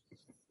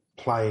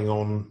playing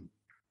on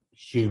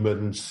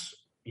humans'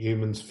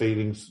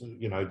 feelings,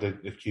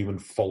 the human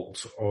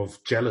fault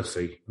of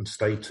jealousy and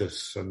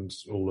status and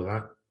all of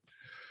that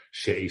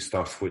shitty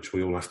stuff, which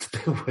we all have to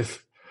deal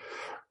with.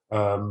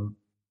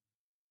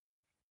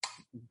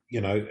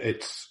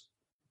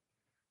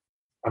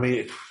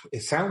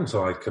 It sounds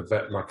like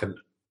a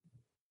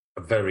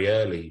very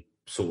early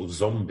sort of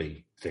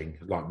zombie thing,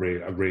 like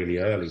a really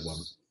early one.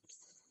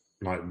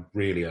 Like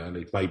really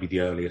early, maybe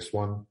the earliest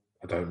one.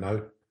 I don't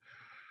know.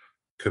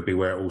 Could be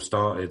where it all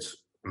started.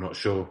 I'm not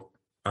sure.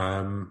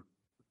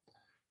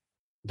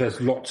 There's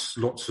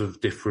lots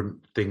of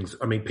different things.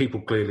 I mean,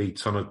 people clearly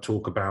kind of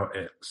talk about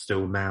it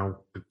still now,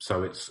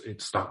 so it's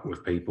stuck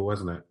with people,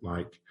 hasn't it?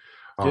 Like,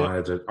 I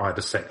had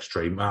a sex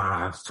dream.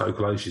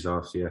 Tokoloshe's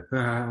after you.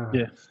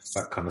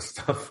 That kind of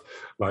stuff.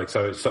 Like,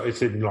 so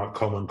it's in like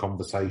common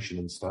conversation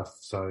and stuff.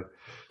 So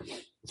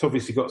it's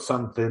obviously got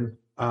something.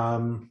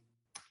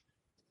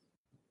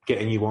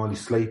 Getting you while you're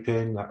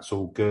sleeping, that's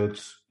all good.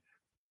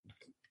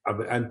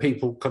 And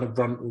people kind of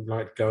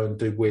go and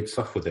do weird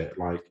stuff with it,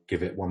 like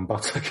give it one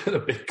buttock and a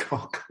big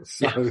cock.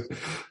 So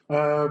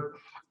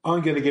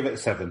I'm going to give it a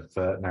 7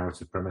 for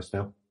narrative premise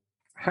now.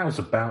 How's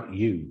about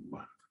you?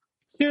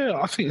 Yeah,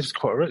 I think it's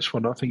quite a rich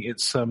one. I think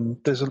it's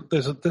there's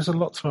a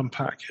lot to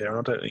unpack here.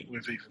 I don't think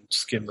we've even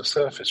skimmed the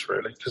surface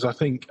really, because I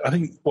think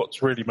what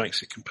really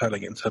makes it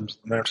compelling in terms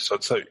of the narrative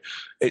side. So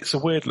it's a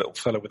weird little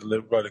fellow with a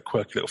load of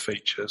quirky little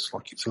features,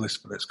 like it's a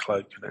lisp in its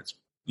cloak and it's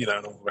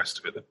and all the rest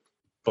of it. The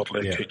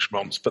bodily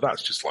accoutrements, but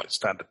that's just like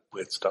standard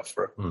weird stuff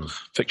for a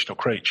fictional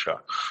creature.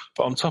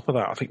 But on top of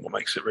that, I think what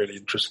makes it really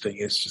interesting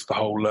is just the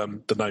whole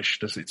the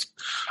notion as it's.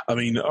 I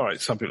mean, all right,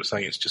 some people are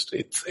saying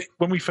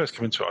when we first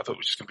come into it, I thought it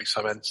was just going to be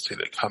some entity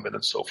that come in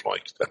and sort of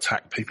like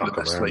attack people in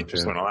their sleep or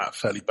something like that,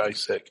 fairly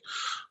basic.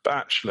 But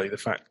actually, the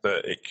fact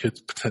that it could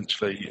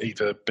potentially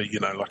either be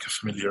like a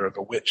familiar of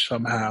a witch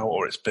somehow,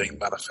 or it's being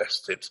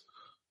manifested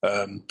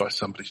by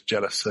somebody's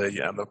jealousy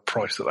and the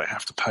price that they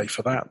have to pay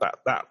for that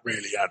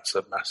really adds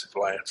a massive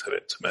layer to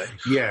it to me.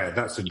 Yeah,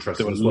 that's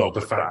interesting as well. The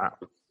fact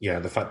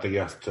that you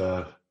have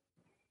to...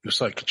 You're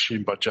so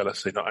consumed by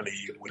jealousy, not only are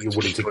you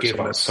willing to give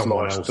up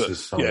someone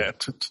else's soul. Yeah,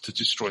 to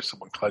destroy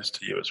someone close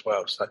to you as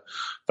well. So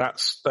I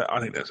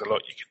think there's a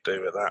lot you can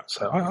do with that.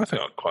 So I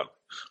think I'd quite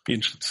be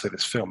interested to see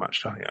this film,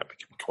 actually. I think that'd be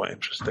quite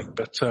interesting.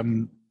 But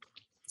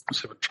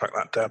let's have a track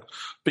that down.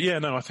 But yeah,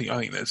 no, I think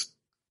there's...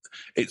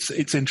 It's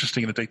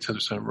interesting in the details of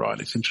its own right.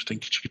 It's interesting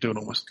because you could do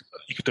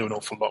an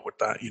awful lot with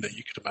that. You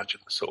could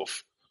imagine the sort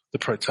of the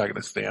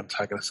protagonist, the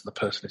antagonist, and the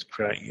person who's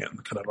creating it, and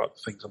the kind of like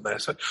things on there.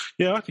 So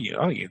yeah, I think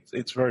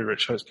it's very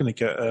rich. So it's going to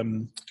get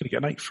an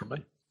 8 from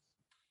me.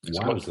 There's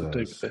a lot to do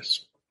with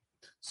this.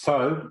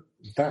 So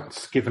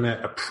that's given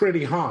it a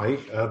pretty high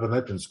urban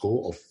legend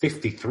score of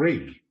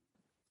 53.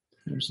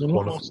 It was a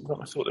lot more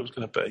than I thought it was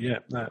going to be.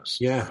 Yeah,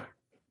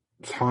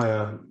 it's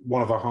higher.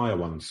 One of our higher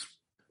ones.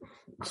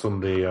 It's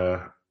on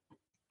the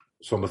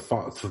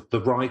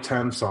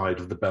right-hand side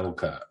of the bell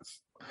curve.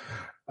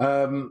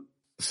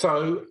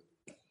 So,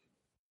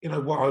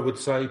 what I would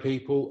say,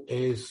 people,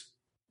 is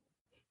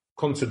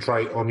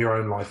concentrate on your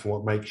own life and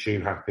what makes you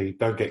happy.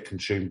 Don't get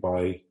consumed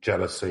by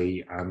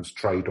jealousy and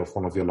trade off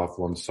one of your loved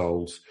one's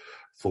souls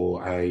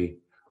for a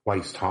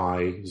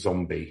waist-high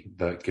zombie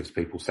that gives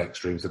people sex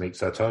dreams and eats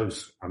their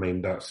toes. I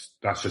mean, that's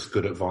just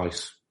good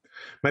advice.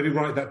 Maybe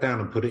write that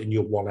down and put it in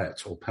your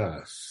wallet or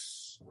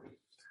purse.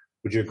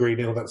 Would you agree,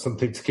 Neil? That's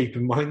something to keep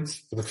in mind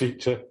for the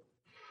future.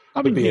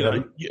 I mean,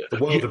 the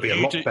world would be a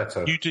lot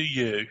better. You do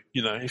you.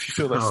 If you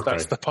feel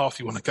that's the path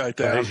you want to go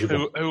down.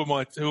 Who am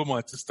I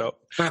to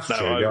stop? That's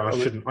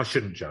true. I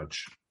shouldn't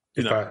judge.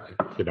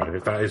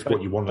 If that is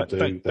what you want to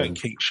do, don't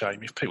kink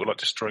shame. If people like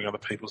destroying other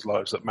people's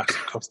lives at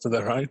massive cost to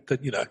their own, then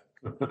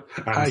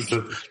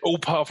all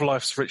part of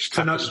life's rich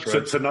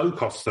tapestry. To no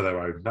cost to their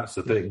own. That's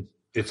the thing.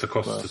 It's a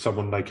cost to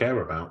someone they care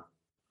about.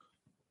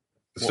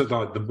 So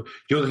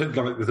you're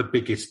the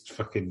biggest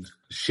fucking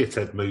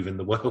shithead move in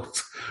the world.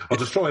 I'll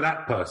destroy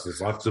that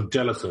person's life because I'm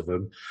jealous of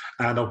them,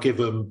 and I'll give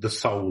them the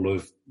soul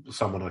of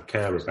someone I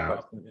care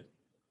about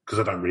because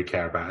I don't really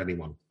care about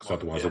anyone. Because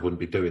otherwise I wouldn't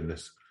be doing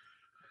this.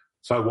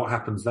 So what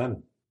happens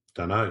then?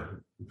 Don't know.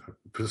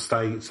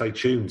 Stay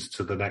tuned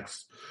to the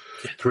next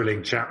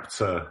thrilling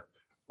chapter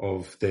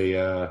of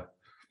the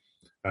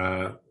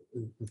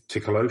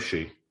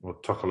Tokoloshe.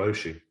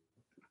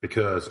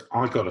 Because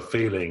I got a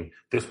feeling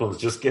this one's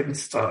just getting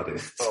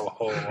started.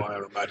 I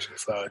imagine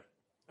so.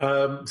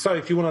 So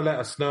if you want to let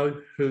us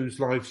know whose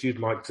lives you'd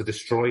like to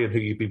destroy and who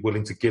you'd be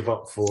willing to give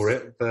up for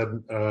it,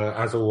 then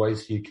as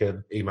always, you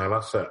can email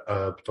us at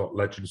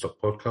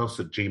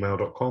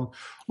legends.podcast@gmail.com.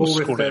 Or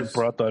score it in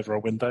blood over our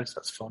windows,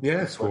 that's fine.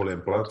 Yeah, score it in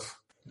blood.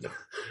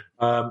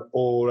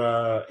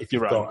 Or if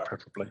you've got...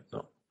 preferably,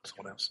 not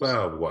someone else's.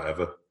 Well,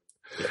 whatever.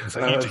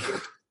 Yeah,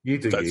 you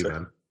do you,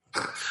 man.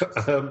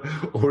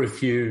 Or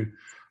if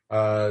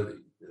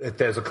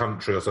there's a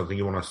country or something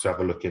you want us to have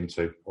a look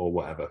into, or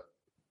whatever.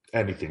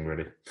 Anything,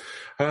 really.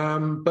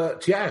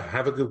 But yeah,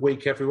 have a good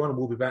week, everyone.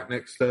 We'll be back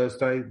next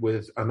Thursday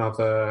with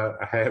another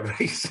hair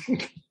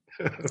racing.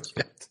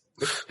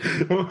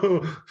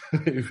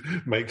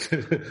 Make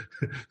sure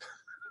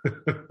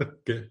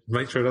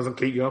it doesn't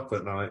keep you up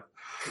at night.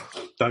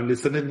 Don't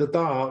listen in the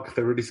dark.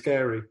 They're really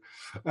scary.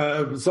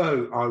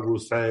 So I will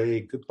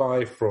say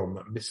goodbye from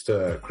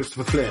Mr.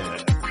 Christopher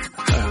Flynn.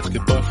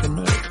 Goodbye from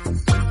me.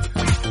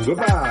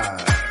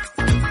 Goodbye.